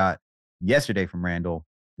what we got yesterday from Randall,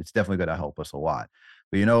 it's definitely going to help us a lot.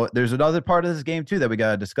 But, there's another part of this game too that we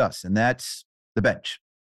got to discuss, and that's the bench.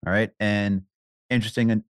 All right. And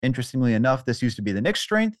interestingly enough, this used to be the Knicks'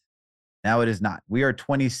 strength. Now it is not. We are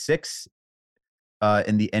 26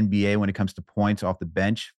 in the NBA when it comes to points off the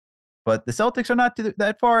bench. But the Celtics are not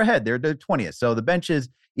that far ahead. They're 20th. So the bench is,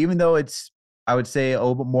 even though it's, I would say, a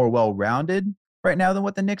little bit more well-rounded right now than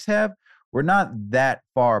what the Knicks have, we're not that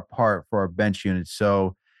far apart for our bench units.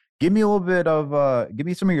 So give me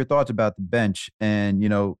some of your thoughts about the bench and,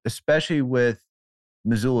 especially with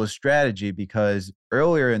Mazzulla's strategy, because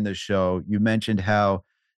earlier in the show, you mentioned how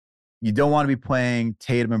you don't want to be playing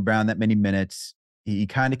Tatum and Brown that many minutes. He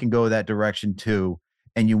kind of can go that direction too.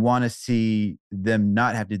 And you want to see them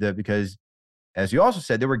not have to do that because, as you also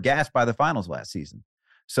said, they were gassed by the finals last season.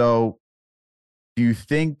 So do you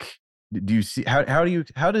see, how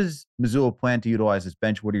does Mazzulla plan to utilize his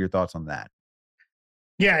bench? What are your thoughts on that?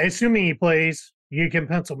 Yeah, assuming he plays, you can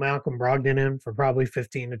pencil Malcolm Brogdon in for probably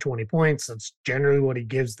 15 to 20 points. That's generally what he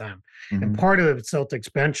gives them. Mm-hmm. And part of the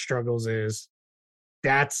Celtics bench struggles is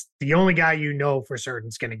that's the only guy for certain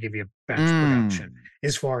is going to give you bench production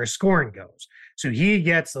as far as scoring goes. So he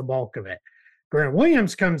gets the bulk of it. Grant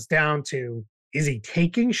Williams comes down to, is he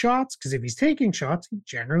taking shots? Because if he's taking shots, he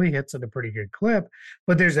generally hits at a pretty good clip.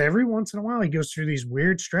 But there's every once in a while he goes through these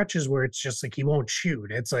weird stretches where it's just like he won't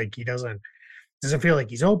shoot. It's like he doesn't feel like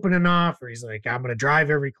he's open enough, or he's like, I'm going to drive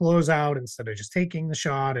every closeout instead of just taking the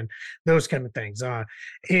shot and those kind of things.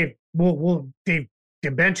 The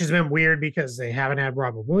bench has been weird because they haven't had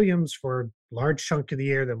Robert Williams for a large chunk of the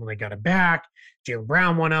year. Then when they got him back, Jaylen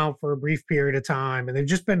Brown went out for a brief period of time, and they've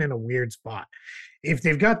just been in a weird spot. If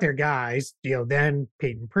they've got their guys, then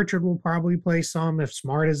Peyton Pritchard will probably play some. If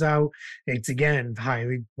Smart is out, it's again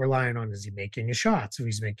highly reliant on, is he making his shots? If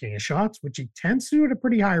he's making his shots, which he tends to do at a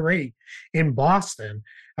pretty high rate in Boston,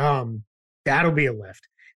 that'll be a lift.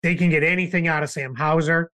 They can get anything out of Sam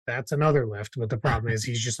Hauser. That's another lift. But the problem is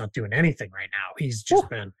he's just not doing anything right now. He's just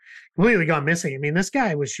been completely gone missing. I mean, this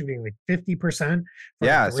guy was shooting like 50% in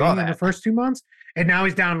the first 2 months, and now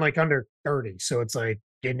he's down like under 30. So it's like,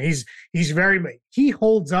 and he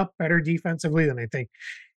holds up better defensively than I think.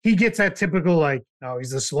 He gets that typical like, oh,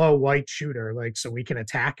 he's a slow white shooter, like, so we can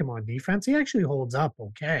attack him on defense. He actually holds up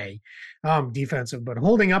okay, defensive, but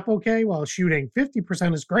holding up okay while shooting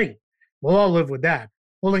 50% is great. We'll all live with that.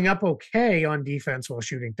 Holding up okay on defense while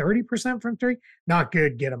shooting 30% from three, not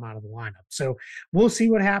good. Get him out of the lineup. So we'll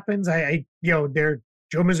see what happens. Joe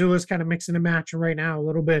Mazzulla's kind of mixing and matching right now a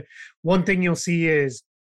little bit. One thing you'll see is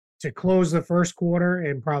to close the first quarter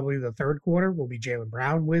and probably the third quarter will be Jaylen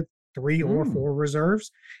Brown with 3 or 4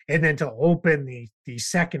 reserves. And then to open the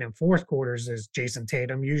second and fourth quarters is Jason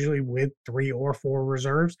Tatum, usually with 3 or 4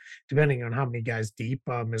 reserves, depending on how many guys deep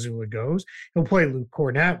Mazzulla goes. He'll play Luke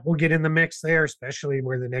Cornett. We'll get in the mix there, especially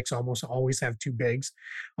where the Knicks almost always have 2 bigs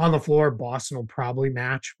on the floor. Boston will probably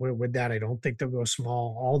match with that. I don't think they'll go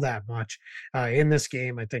small all that much in this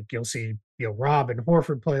game. I think you'll see Rob and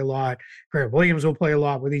Horford play a lot. Grant Williams will play a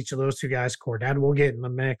lot with each of those two guys. Cornette will get in the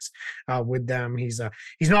mix with them. He's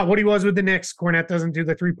not what he was with the Knicks. Cornette doesn't do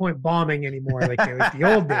the 3-point bombing anymore like the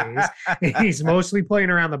old days. He's mostly playing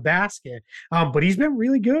around the basket. But he's been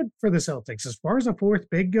really good for the Celtics. As far as a fourth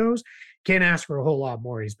big goes, can't ask for a whole lot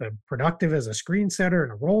more. He's been productive as a screen setter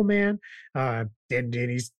and a roll man. And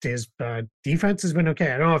his defense has been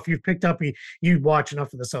okay. I don't know if you've picked up, you watch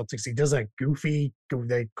enough of the Celtics. He does that goofy,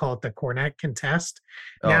 they call it the Cornette contest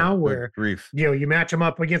now, where you match him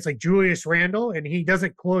up against like Julius Randle, and he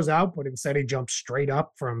doesn't close out, but instead he jumps straight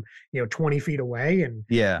up from 20 feet away, and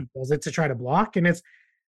he does it to try to block. And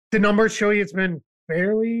the numbers show you it's been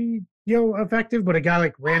fairly effective. But a guy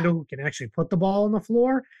like Randle who can actually put the ball on the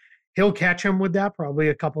floor, he'll catch him with that probably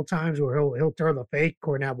a couple times where he'll throw the fake.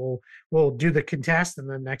 Cornette will do the contest, and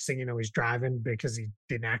then next thing you know, he's driving because he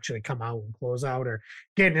didn't actually come out and close out or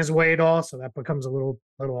get in his way at all. So that becomes a little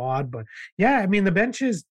odd. But yeah, I mean, the bench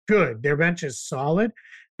is good. Their bench is solid,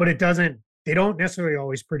 but they don't necessarily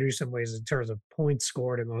always produce in ways in terms of points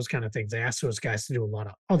scored and those kind of things. They ask those guys to do a lot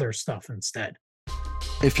of other stuff instead.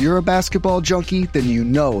 If you're a basketball junkie, then you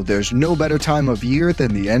know there's no better time of year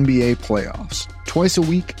than the NBA playoffs. Twice a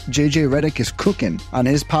week, JJ Redick is cooking on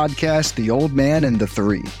his podcast, The Old Man and the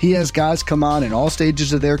Three. He has guys come on in all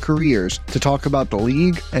stages of their careers to talk about the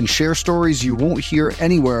league and share stories you won't hear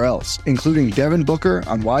anywhere else, including Devin Booker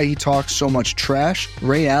on why he talks so much trash,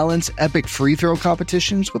 Ray Allen's epic free throw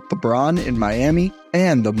competitions with LeBron in Miami,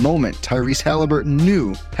 and the moment Tyrese Halliburton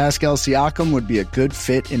knew Pascal Siakam would be a good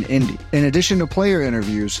fit in Indy. In addition to player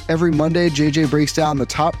interviews, every Monday JJ breaks down the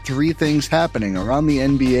top 3 things happening around the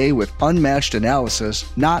NBA with unmatched analysis,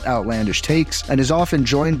 not outlandish takes, and is often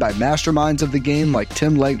joined by masterminds of the game like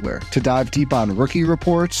Tim Legler to dive deep on rookie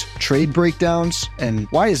reports, trade breakdowns, and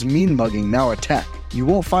why is mean mugging now a tech? You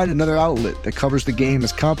won't find another outlet that covers the game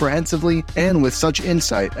as comprehensively and with such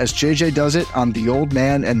insight as JJ does it on The Old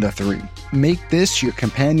Man and the Three. Make this your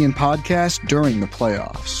companion podcast during the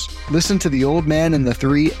playoffs. Listen to The Old Man and the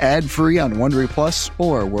Three ad-free on Wondery Plus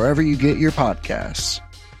or wherever you get your podcasts.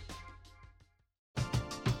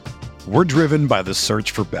 We're driven by the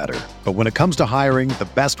search for better. But when it comes to hiring, the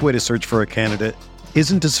best way to search for a candidate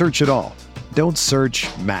isn't to search at all. Don't search,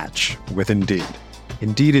 match with Indeed.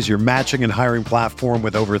 Indeed is your matching and hiring platform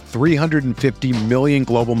with over 350 million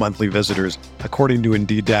global monthly visitors, according to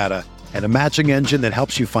Indeed data, and a matching engine that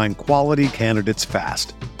helps you find quality candidates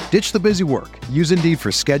fast. Ditch the busy work. Use Indeed for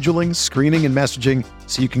scheduling, screening, and messaging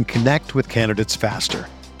so you can connect with candidates faster.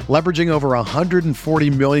 Leveraging over 140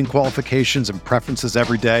 million qualifications and preferences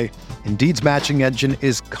every day, Indeed's matching engine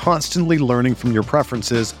is constantly learning from your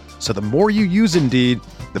preferences, so the more you use Indeed,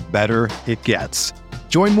 the better it gets.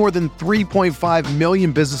 Join more than 3.5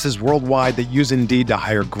 million businesses worldwide that use Indeed to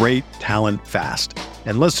hire great talent fast.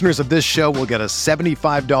 And listeners of this show will get a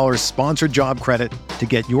 $75 sponsored job credit to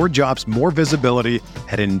get your jobs more visibility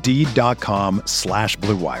at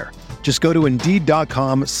Indeed.com/Blue Wire. Just go to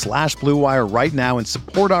Indeed.com/Blue Wire right now and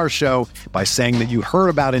support our show by saying that you heard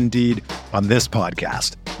about Indeed on this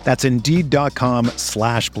podcast. That's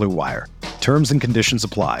Indeed.com/Blue Wire. Terms and conditions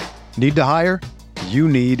apply. Need to hire? You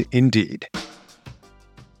need Indeed.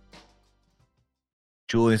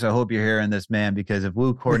 Julius, I hope you're hearing this, man, because if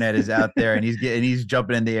Luke Cornette is out there and he's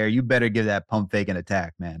jumping in the air, you better give that pump fake an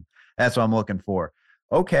attack, man. That's what I'm looking for.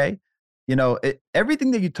 Okay.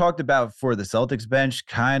 Everything that you talked about for the Celtics bench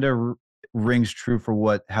kind of rings true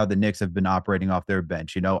for how the Knicks have been operating off their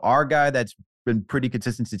bench. Our guy that's been pretty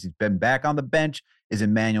consistent since he's been back on the bench is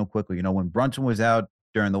Emmanuel Quickley. When Brunson was out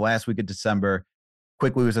during the last week of December,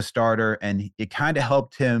 Quickley was a starter, and it kind of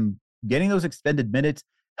helped him getting those extended minutes,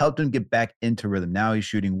 helped him get back into rhythm. Now he's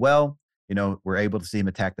shooting well. We're able to see him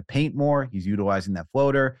attack the paint more. He's utilizing that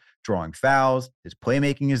floater, drawing fouls. His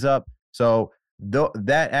playmaking is up. So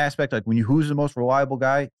that aspect, like who's the most reliable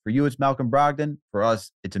guy? For you, it's Malcolm Brogdon. For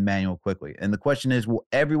us, it's Emmanuel Quickley. And the question is, will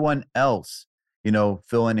everyone else,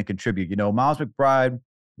 fill in and contribute? Miles McBride, I'm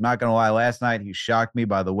not going to lie, last night he shocked me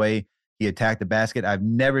by the way he attacked the basket. I've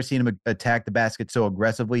never seen him attack the basket so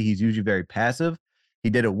aggressively. He's usually very passive. He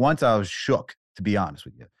did it once. I was shook, to be honest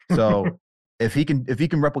with you. So if he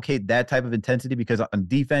can replicate that type of intensity, because on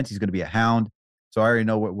defense, he's going to be a hound. So I already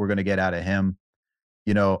know what we're going to get out of him.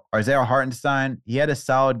 Isaiah Hartenstein, he had a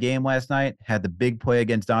solid game last night, had the big play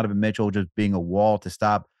against Donovan Mitchell, just being a wall to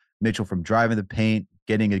stop Mitchell from driving the paint,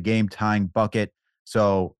 getting a game-tying bucket.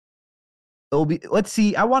 So let's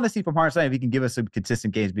see. I want to see from Hartenstein if he can give us some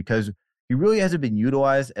consistent games, because he really hasn't been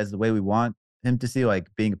utilized as the way we want him to see, like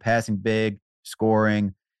being a passing big,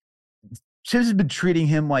 scoring. Tibbs has been treating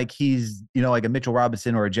him like he's, like a Mitchell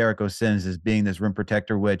Robinson or a Jericho Sims as being this rim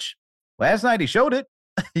protector, which last night he showed it.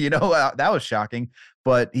 That was shocking.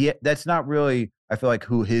 But that's not really, I feel like,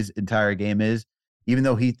 who his entire game is. Even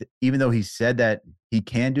though he said that he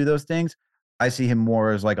can do those things, I see him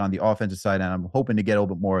more as like on the offensive side, and I'm hoping to get a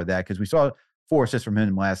little bit more of that because we saw 4 assists from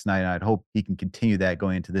him last night, and I'd hope he can continue that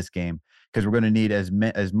going into this game because we're going to need as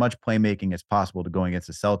much playmaking as possible to go against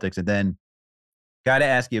the Celtics. And then got to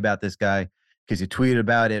ask you about this guy because you tweeted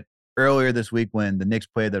about it earlier this week when the Knicks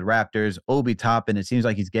played the Raptors. Obi Toppin, it seems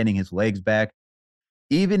like he's getting his legs back.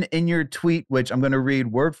 Even in your tweet, which I'm going to read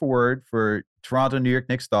word for Toronto, New York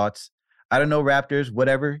Knicks thoughts. I don't know Raptors,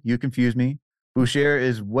 whatever. You confuse me. Boucher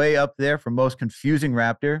is way up there for most confusing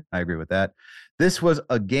Raptor. I agree with that. This was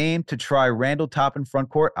a game to try Randall Toppin front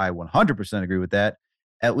court. I 100% agree with that.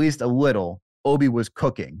 At least a little. Obi was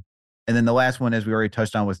cooking. And then the last one, as we already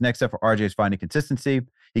touched on, was next step for RJ is finding consistency.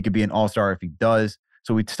 He could be an all-star if he does.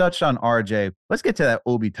 So we touched on RJ. Let's get to that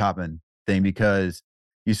Obi Toppin thing because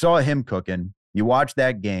you saw him cooking. You watched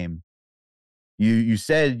that game. You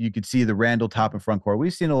said you could see the Randall Toppin front court.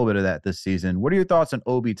 We've seen a little bit of that this season. What are your thoughts on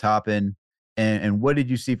Obi Toppin, and what did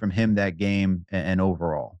you see from him that game and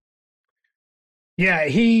overall? Yeah,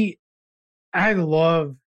 I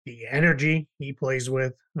love the energy he plays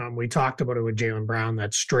with. We talked about it with Jaylen Brown,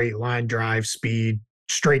 that straight line drive speed,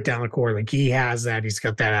 straight down the court. Like he has that. He's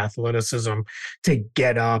got that athleticism to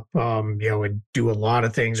get up, and do a lot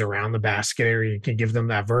of things around the basket area. You can give them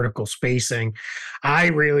that vertical spacing.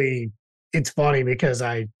 It's funny because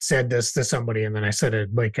I said this to somebody and then I said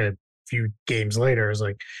it like a few games later. I was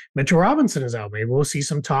like, Mitchell Robinson is out. Maybe we'll see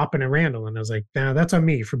some Toppin and Randall. And I was like, nah, that's on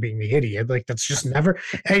me for being the idiot. Like that's just never,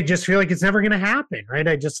 I just feel like it's never going to happen. Right.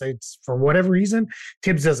 It's for whatever reason,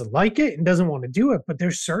 Tibbs doesn't like it and doesn't want to do it. But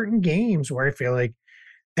there's certain games where I feel like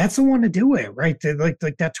that's the one to do it, right? Like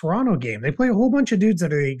that Toronto game. They play a whole bunch of dudes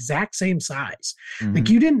that are the exact same size. Mm-hmm. Like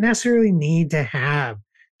you didn't necessarily need to have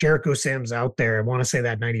Jericho Sims out there. I want to say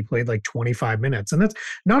that night he played like 25 minutes. And that's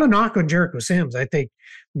not a knock on Jericho Sims. I think,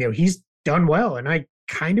 he's done well. And I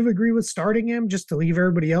kind of agree with starting him just to leave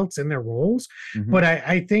everybody else in their roles. Mm-hmm. But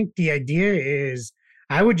I think the idea is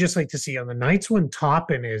I would just like to see on the nights when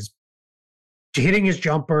Toppin is hitting his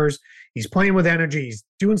jumpers, he's playing with energy, he's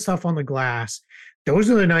doing stuff on the glass. Those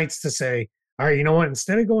are the nights to say, all right, you know what?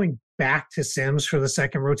 Instead of going back to Sims for the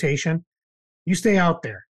second rotation, you stay out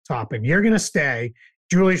there, Toppin. You're going to stay.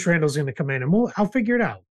 Julius Randle's going to come in, and I'll figure it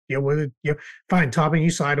out. Fine, Toppin, you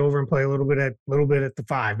slide over and play a little bit at the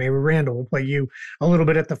 5. Maybe Randle will play you a little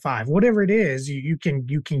bit at the 5. Whatever it is, you can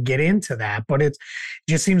get into that. But it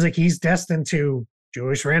just seems like he's destined to.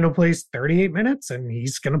 Julius Randle plays 38 minutes, and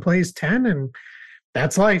he's going to play his 10, and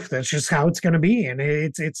that's life. That's just how it's going to be, and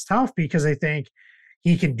it's tough because I think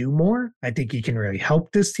he can do more. I think he can really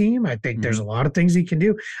help this team. I think there's a lot of things he can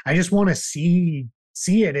do. I just want to see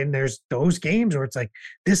it. And there's those games where it's like,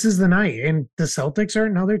 this is the night. And the Celtics are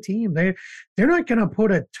another team. They're not going to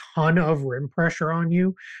put a ton of rim pressure on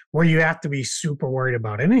you where you have to be super worried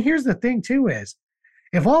about it. And here's the thing too is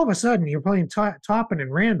if all of a sudden you're playing Toppin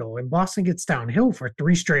and Randall and Boston gets downhill for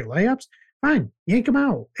 3 straight layups, fine, yank them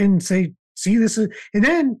out and say, see, this is, and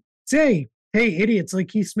then say, hey, idiots like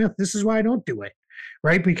Keith Smith, this is why I don't do it.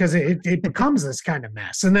 Right. Because it becomes this kind of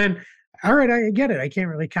mess. And then, all right, I get it. I can't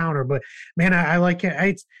really counter, but man, I like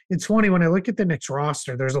it. It's funny when I look at the Knicks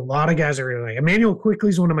roster, there's a lot of guys I really like. Emmanuel Quickley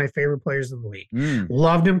is one of my favorite players in the league.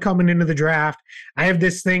 Loved him coming into the draft. I have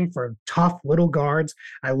this thing for tough little guards.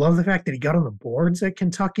 I love the fact that he got on the boards at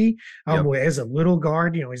Kentucky as a little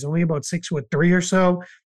guard. He's only about 6'3" or so.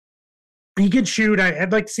 He can shoot.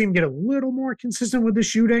 I'd like to see him get a little more consistent with the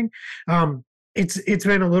shooting. It's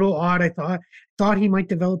been a little odd. I thought he might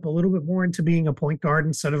develop a little bit more into being a point guard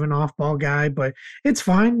instead of an off-ball guy, but it's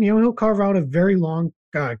fine. He'll carve out a very long,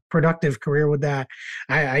 productive career with that.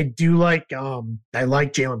 I do like I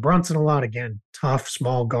like Jalen Brunson a lot. Again, tough,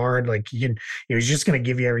 small guard. Like he's just going to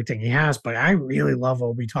give you everything he has. But I really love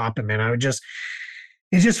Obi Toppin, man. It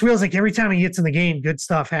just feels like every time he gets in the game, good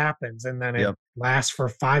stuff happens, and then it lasts for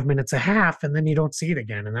 5 minutes a half, and then you don't see it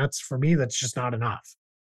again. And for me, that's just not enough.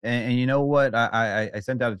 And you know what? I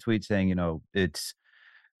sent out a tweet saying, it's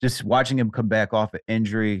just watching him come back off an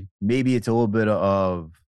injury. Maybe it's a little bit of,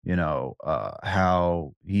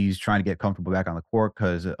 how he's trying to get comfortable back on the court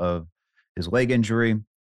because of his leg injury.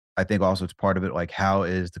 I think also it's part of it, like how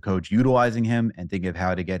is the coach utilizing him and thinking of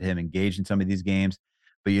how to get him engaged in some of these games.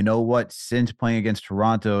 But you know what? Since playing against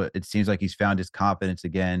Toronto, it seems like he's found his confidence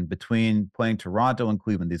again. Between playing Toronto and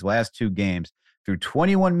Cleveland, these last 2 games, through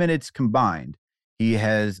 21 minutes combined, he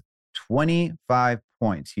has 25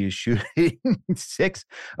 points. He is shooting 6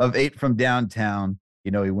 of 8 from downtown.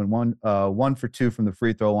 He went 1 for 2 from the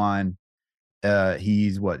free throw line.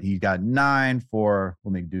 He got 9 for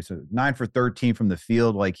 13 from the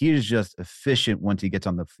field. Like, he is just efficient once he gets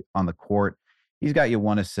on the court. He's got you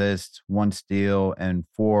 1 assist, 1 steal, and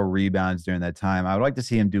 4 rebounds during that time. I would like to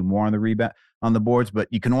see him do more on the boards, but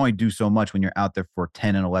you can only do so much when you're out there for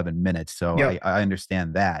 10 and 11 minutes. So I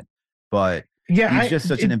understand that, but he's just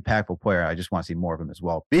such an impactful player. I just want to see more of him as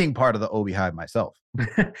well, being part of the Obi Hive myself.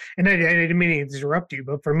 And I didn't mean to interrupt you,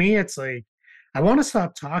 but for me, it's like, I want to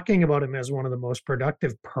stop talking about him as one of the most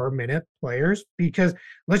productive per minute players, because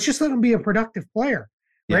let's just let him be a productive player,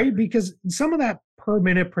 right? Yeah. Because some of that per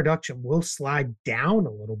minute production will slide down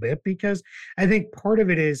a little bit, because I think part of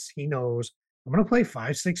it is he knows I'm going to play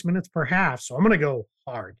 5-6 minutes per half. So I'm going to go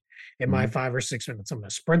hard in my 5 or 6 minutes. I'm going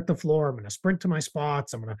to sprint the floor. I'm going to sprint to my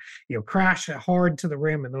spots. I'm going to, crash hard to the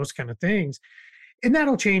rim and those kind of things. And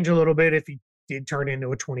that'll change a little bit if he did turn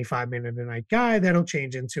into a 25-minute a night guy. That'll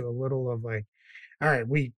change into a little of like, all right,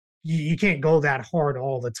 you can't go that hard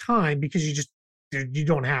all the time, because you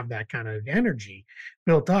don't have that kind of energy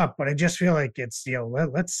built up. But I just feel like it's,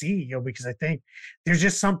 let's see, because I think there's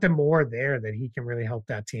just something more there that he can really help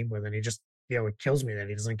that team with. And he just, it kills me that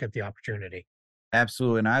he doesn't get the opportunity.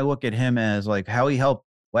 Absolutely. And I look at him as like how he helped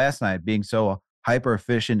last night, being so hyper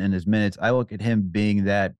efficient in his minutes. I look at him being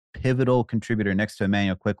that pivotal contributor next to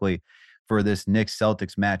Emmanuel Quickley for this Knicks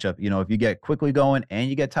Celtics matchup. If you get Quickley going and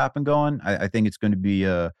you get Toppin going, I think it's going to be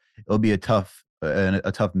it'll be a tough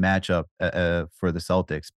matchup for the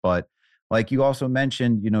Celtics. But like you also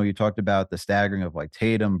mentioned, you talked about the staggering of like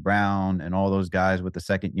Tatum, Brown, and all those guys with the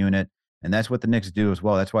second unit. And that's what the Knicks do as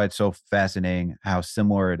well. That's why it's so fascinating how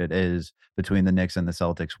similar it is between the Knicks and the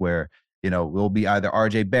Celtics, where, we'll be either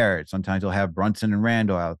RJ Barrett. Sometimes you'll have Brunson and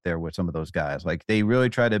Randall out there with some of those guys. Like, they really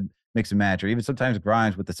try to mix and match, or even sometimes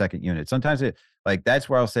Grimes with the second unit. Sometimes that's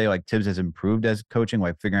where I'll say like Tibbs has improved as coaching,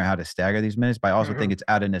 like figuring out how to stagger these minutes. But I also think it's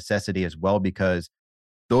out of necessity as well, because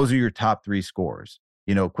those are your top 3 scorers.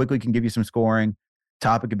 Quickly can give you some scoring.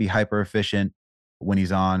 Toppin could be hyper efficient when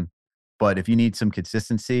he's on. But if you need some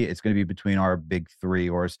consistency, it's going to be between our big 3,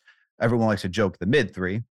 or everyone likes to joke the mid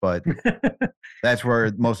 3, but that's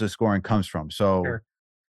where most of the scoring comes from. So, sure.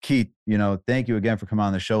 Keith, thank you again for coming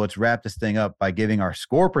on the show. Let's wrap this thing up by giving our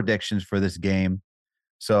score predictions for this game.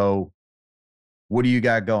 So, what do you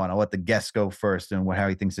got going? I'll let the guests go first, and how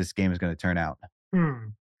he thinks this game is going to turn out.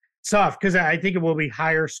 Tough, because I think it will be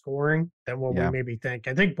higher scoring than what we maybe think.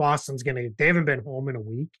 I think Boston's they haven't been home in a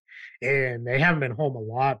week, and they haven't been home a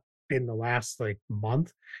lot in the last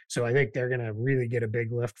month. So I think they're going to really get a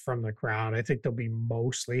big lift from the crowd. I think they'll be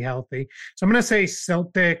mostly healthy. So I'm going to say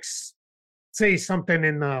Celtics, say something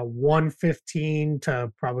in the 115 to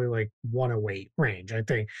probably 108 range. I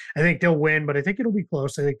think they'll win, but I think it'll be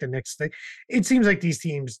close. I think the Knicks thing, it seems like these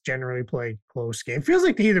teams generally play close games. It feels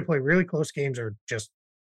like they either play really close games or just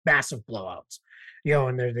massive blowouts.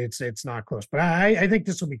 And it's not close. But I think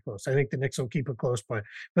this will be close. I think the Knicks will keep it close, but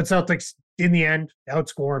Celtics in the end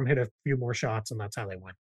outscore them, hit a few more shots, and that's how they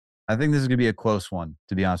win. I think this is going to be a close one,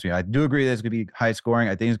 to be honest with you. I do agree that it's going to be high scoring.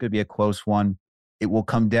 I think it's going to be a close one. It will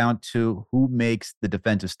come down to who makes the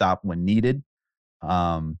defensive stop when needed.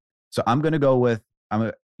 So I'm going to go with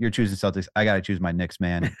you're choosing Celtics. I got to choose my Knicks,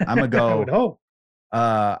 man. I'm going to go. I would hope.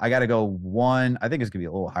 I got to go 1. I think it's going to be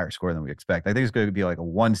a little higher score than we expect. I think it's going to be like a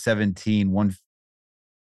 117,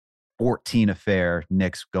 114 affair.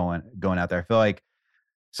 Knicks going out there. I feel like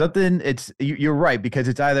you're right, because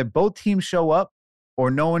it's either both teams show up or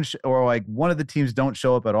no one, or one of the teams don't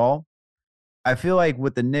show up at all. I feel like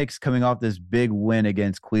with the Knicks coming off this big win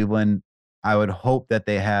against Cleveland, I would hope that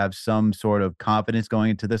they have some sort of confidence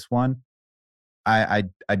going into this one. I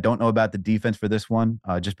don't know about the defense for this one,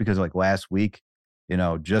 just because last week,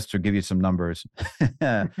 just to give you some numbers,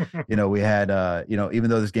 we had, even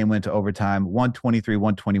though this game went to overtime,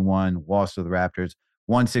 123-121 loss to the Raptors,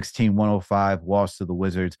 116-105 loss to the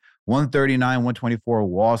Wizards, 139-124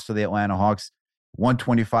 loss to the Atlanta Hawks,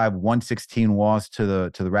 125-116 loss to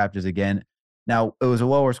the Raptors again. Now, it was a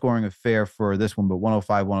lower scoring affair for this one, but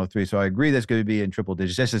 105-103. So I agree that's going to be in triple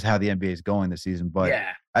digits. That's just how the NBA is going this season. But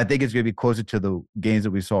I think it's going to be closer to the games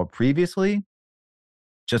that we saw previously,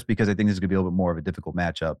 just because I think this is going to be a little bit more of a difficult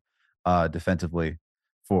matchup defensively.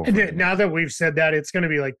 Now that we've said that, it's going to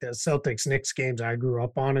be like the Celtics-Knicks games I grew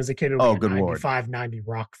up on as a kid. It'll be a 95-90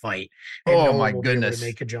 rock fight. And no my goodness! Be able to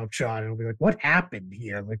make a jump shot, and it'll be like, what happened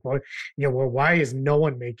here? What? Why is no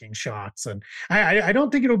one making shots? And I don't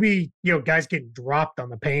think it'll be guys getting dropped on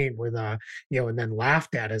the paint with and then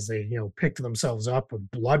laughed at as they picked themselves up with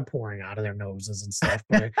blood pouring out of their noses and stuff.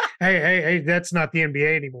 But hey, that's not the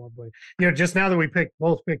NBA anymore. But just now that we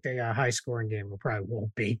both picked a high scoring game, it probably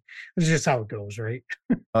won't be. It's just how it goes, right?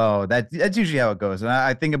 Oh, that's usually how it goes. And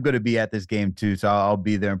I think I'm going to be at this game too, so I'll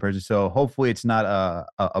be there in person. So hopefully it's not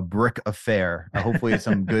a brick affair. Hopefully it's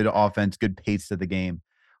some good offense, good pace to the game.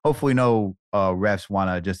 Hopefully no refs want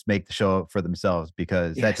to just make the show for themselves,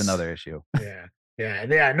 because that's another issue.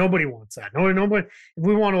 Yeah. Nobody wants that. Nobody. If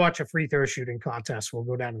we want to watch a free throw shooting contest, we'll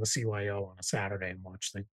go down to the CYO on a Saturday and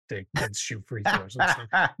watch the kids shoot free throws.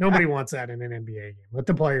 Nobody wants that in an NBA game. Let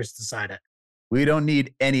the players decide it. We don't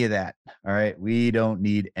need any of that. All right. We don't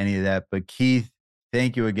need any of that. But Keith,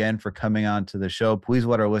 thank you again for coming on to the show. Please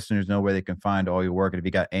let our listeners know where they can find all your work and if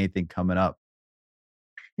you got anything coming up.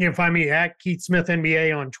 You can find me at Keith Smith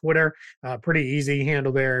NBA on Twitter. Pretty easy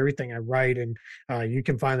handle there. Everything I write, and you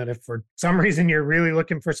can find that if for some reason you're really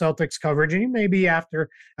looking for Celtics coverage, and maybe after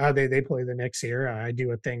they play the Knicks here, I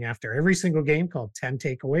do a thing after every single game called 10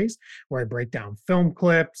 Takeaways, where I break down film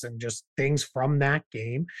clips and just things from that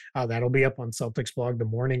game. That'll be up on Celtics blog the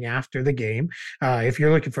morning after the game. If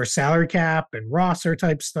you're looking for salary cap and roster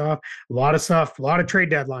type stuff, a lot of trade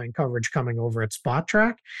deadline coverage coming over at Spot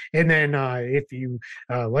Track. And then if you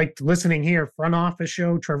like listening here, front office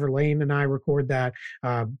show, Trevor Lane and I record that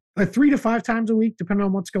 3 to 5 times a week, depending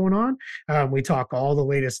on what's going on. We talk all the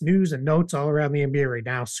latest news and notes all around the NBA right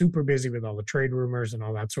now. Super busy with all the trade rumors and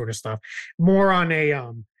all that sort of stuff. More on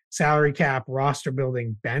a salary cap, roster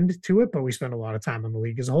building bend to it, but we spend a lot of time on the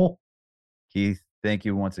league as a whole. Keith, thank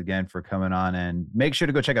you once again for coming on, and make sure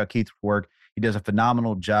to go check out Keith's work. He does a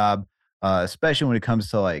phenomenal job, especially when it comes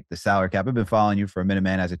to like the salary cap. I've been following you for a minute,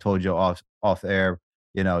 man, as I told you off air.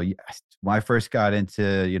 You know, when I first got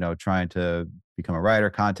into, trying to become a writer,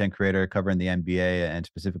 content creator, covering the NBA and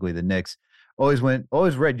specifically the Knicks, always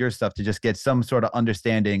read your stuff to just get some sort of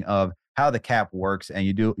understanding of how the cap works. And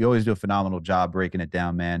you always do a phenomenal job breaking it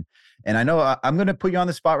down, man. And I know I'm going to put you on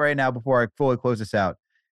the spot right now before I fully close this out.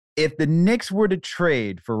 If the Knicks were to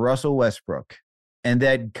trade for Russell Westbrook and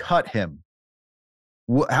then cut him,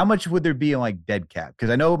 how much would there be in like dead cap? Because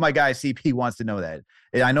I know my guy CP wants to know that.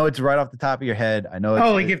 I know it's right off the top of your head. I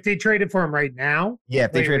know. If they traded for him right now? Yeah,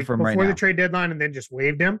 if they traded for him right now. Before the trade deadline and then just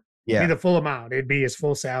waived him? Yeah. It'd be the full amount. It'd be his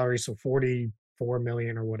full salary, so $44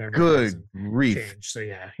 million or whatever. Good grief. Change. So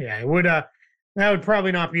it would that would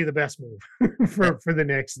probably not be the best move for the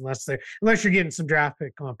Knicks unless you're getting some draft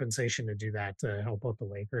pick compensation to do that to help out the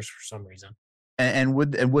Lakers for some reason. And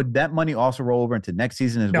would that money also roll over into next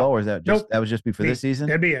season as well, or is that just that would just be for this season?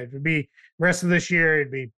 It'd be rest of this year.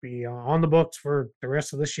 It'd be on the books for the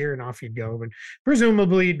rest of this year, and off you'd go. But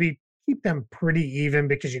presumably, it'd be keep them pretty even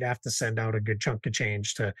because you'd have to send out a good chunk of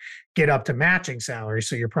change to get up to matching salary.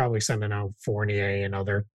 So you're probably sending out Fournier and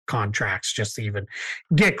other contracts just to even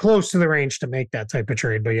get close to the range to make that type of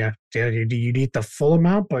trade. But you'd eat the full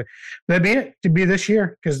amount, but that'd be it. It'd be this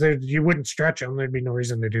year because you wouldn't stretch them. There'd be no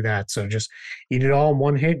reason to do that. So just eat it all in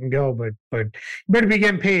one hit and go. But you better be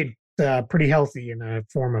getting paid pretty healthy in a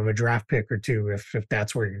form of a draft pick or two if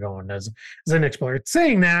that's where you're going as an Knicks player.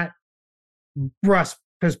 Saying that, Russ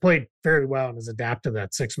has played very well and has adapted to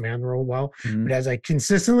that 6-man role well. Mm-hmm. But as I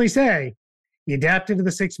consistently say, he adapted to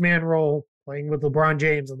the 6-man role playing with LeBron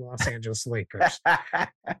James and the Los Angeles Lakers.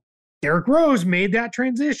 Derrick Rose made that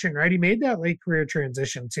transition, right? He made that late career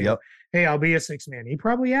transition to, hey, I'll be a 6-man. He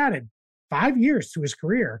probably added 5 years to his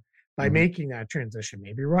career by making that transition.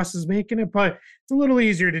 Maybe Russ is making it, but it's a little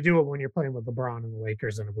easier to do it when you're playing with LeBron and the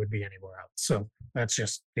Lakers than it would be anywhere else. So that's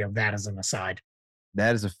just, that as an aside.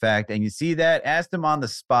 That is a fact. And you see that, asked him on the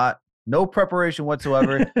spot, no preparation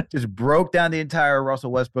whatsoever, just broke down the entire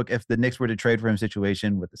Russell Westbrook if the Knicks were to trade for him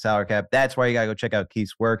situation with the salary cap. That's why you got to go check out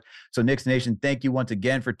Keith's work. So Knicks Nation, thank you once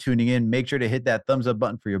again for tuning in. Make sure to hit that thumbs up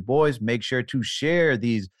button for your boys. Make sure to share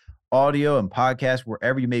these audio and podcasts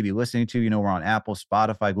wherever you may be listening to. We're on Apple,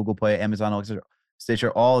 Spotify, Google Play, Amazon, Alexa,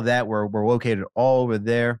 Stitcher, all of that. We're located all over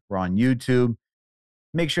there. We're on YouTube.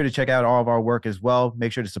 Make sure to check out all of our work as well.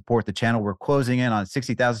 Make sure to support the channel. We're closing in on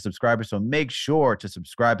 60,000 subscribers, so make sure to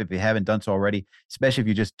subscribe if you haven't done so already, especially if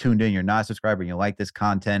you just tuned in, you're not a subscriber, and you like this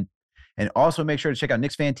content. And also make sure to check out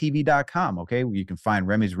KnicksFanTV.com, okay, where you can find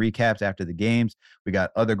Remy's recaps after the games. We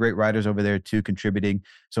got other great writers over there, too, contributing.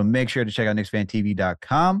 So make sure to check out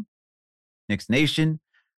KnicksFanTV.com. Knicks Nation,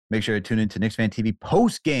 make sure to tune into Knicks Fan TV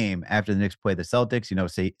post-game after the Knicks play the Celtics.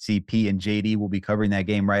 CP and JD will be covering that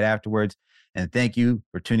game right afterwards. And thank you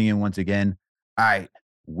for tuning in once again. All right,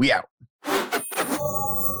 we out.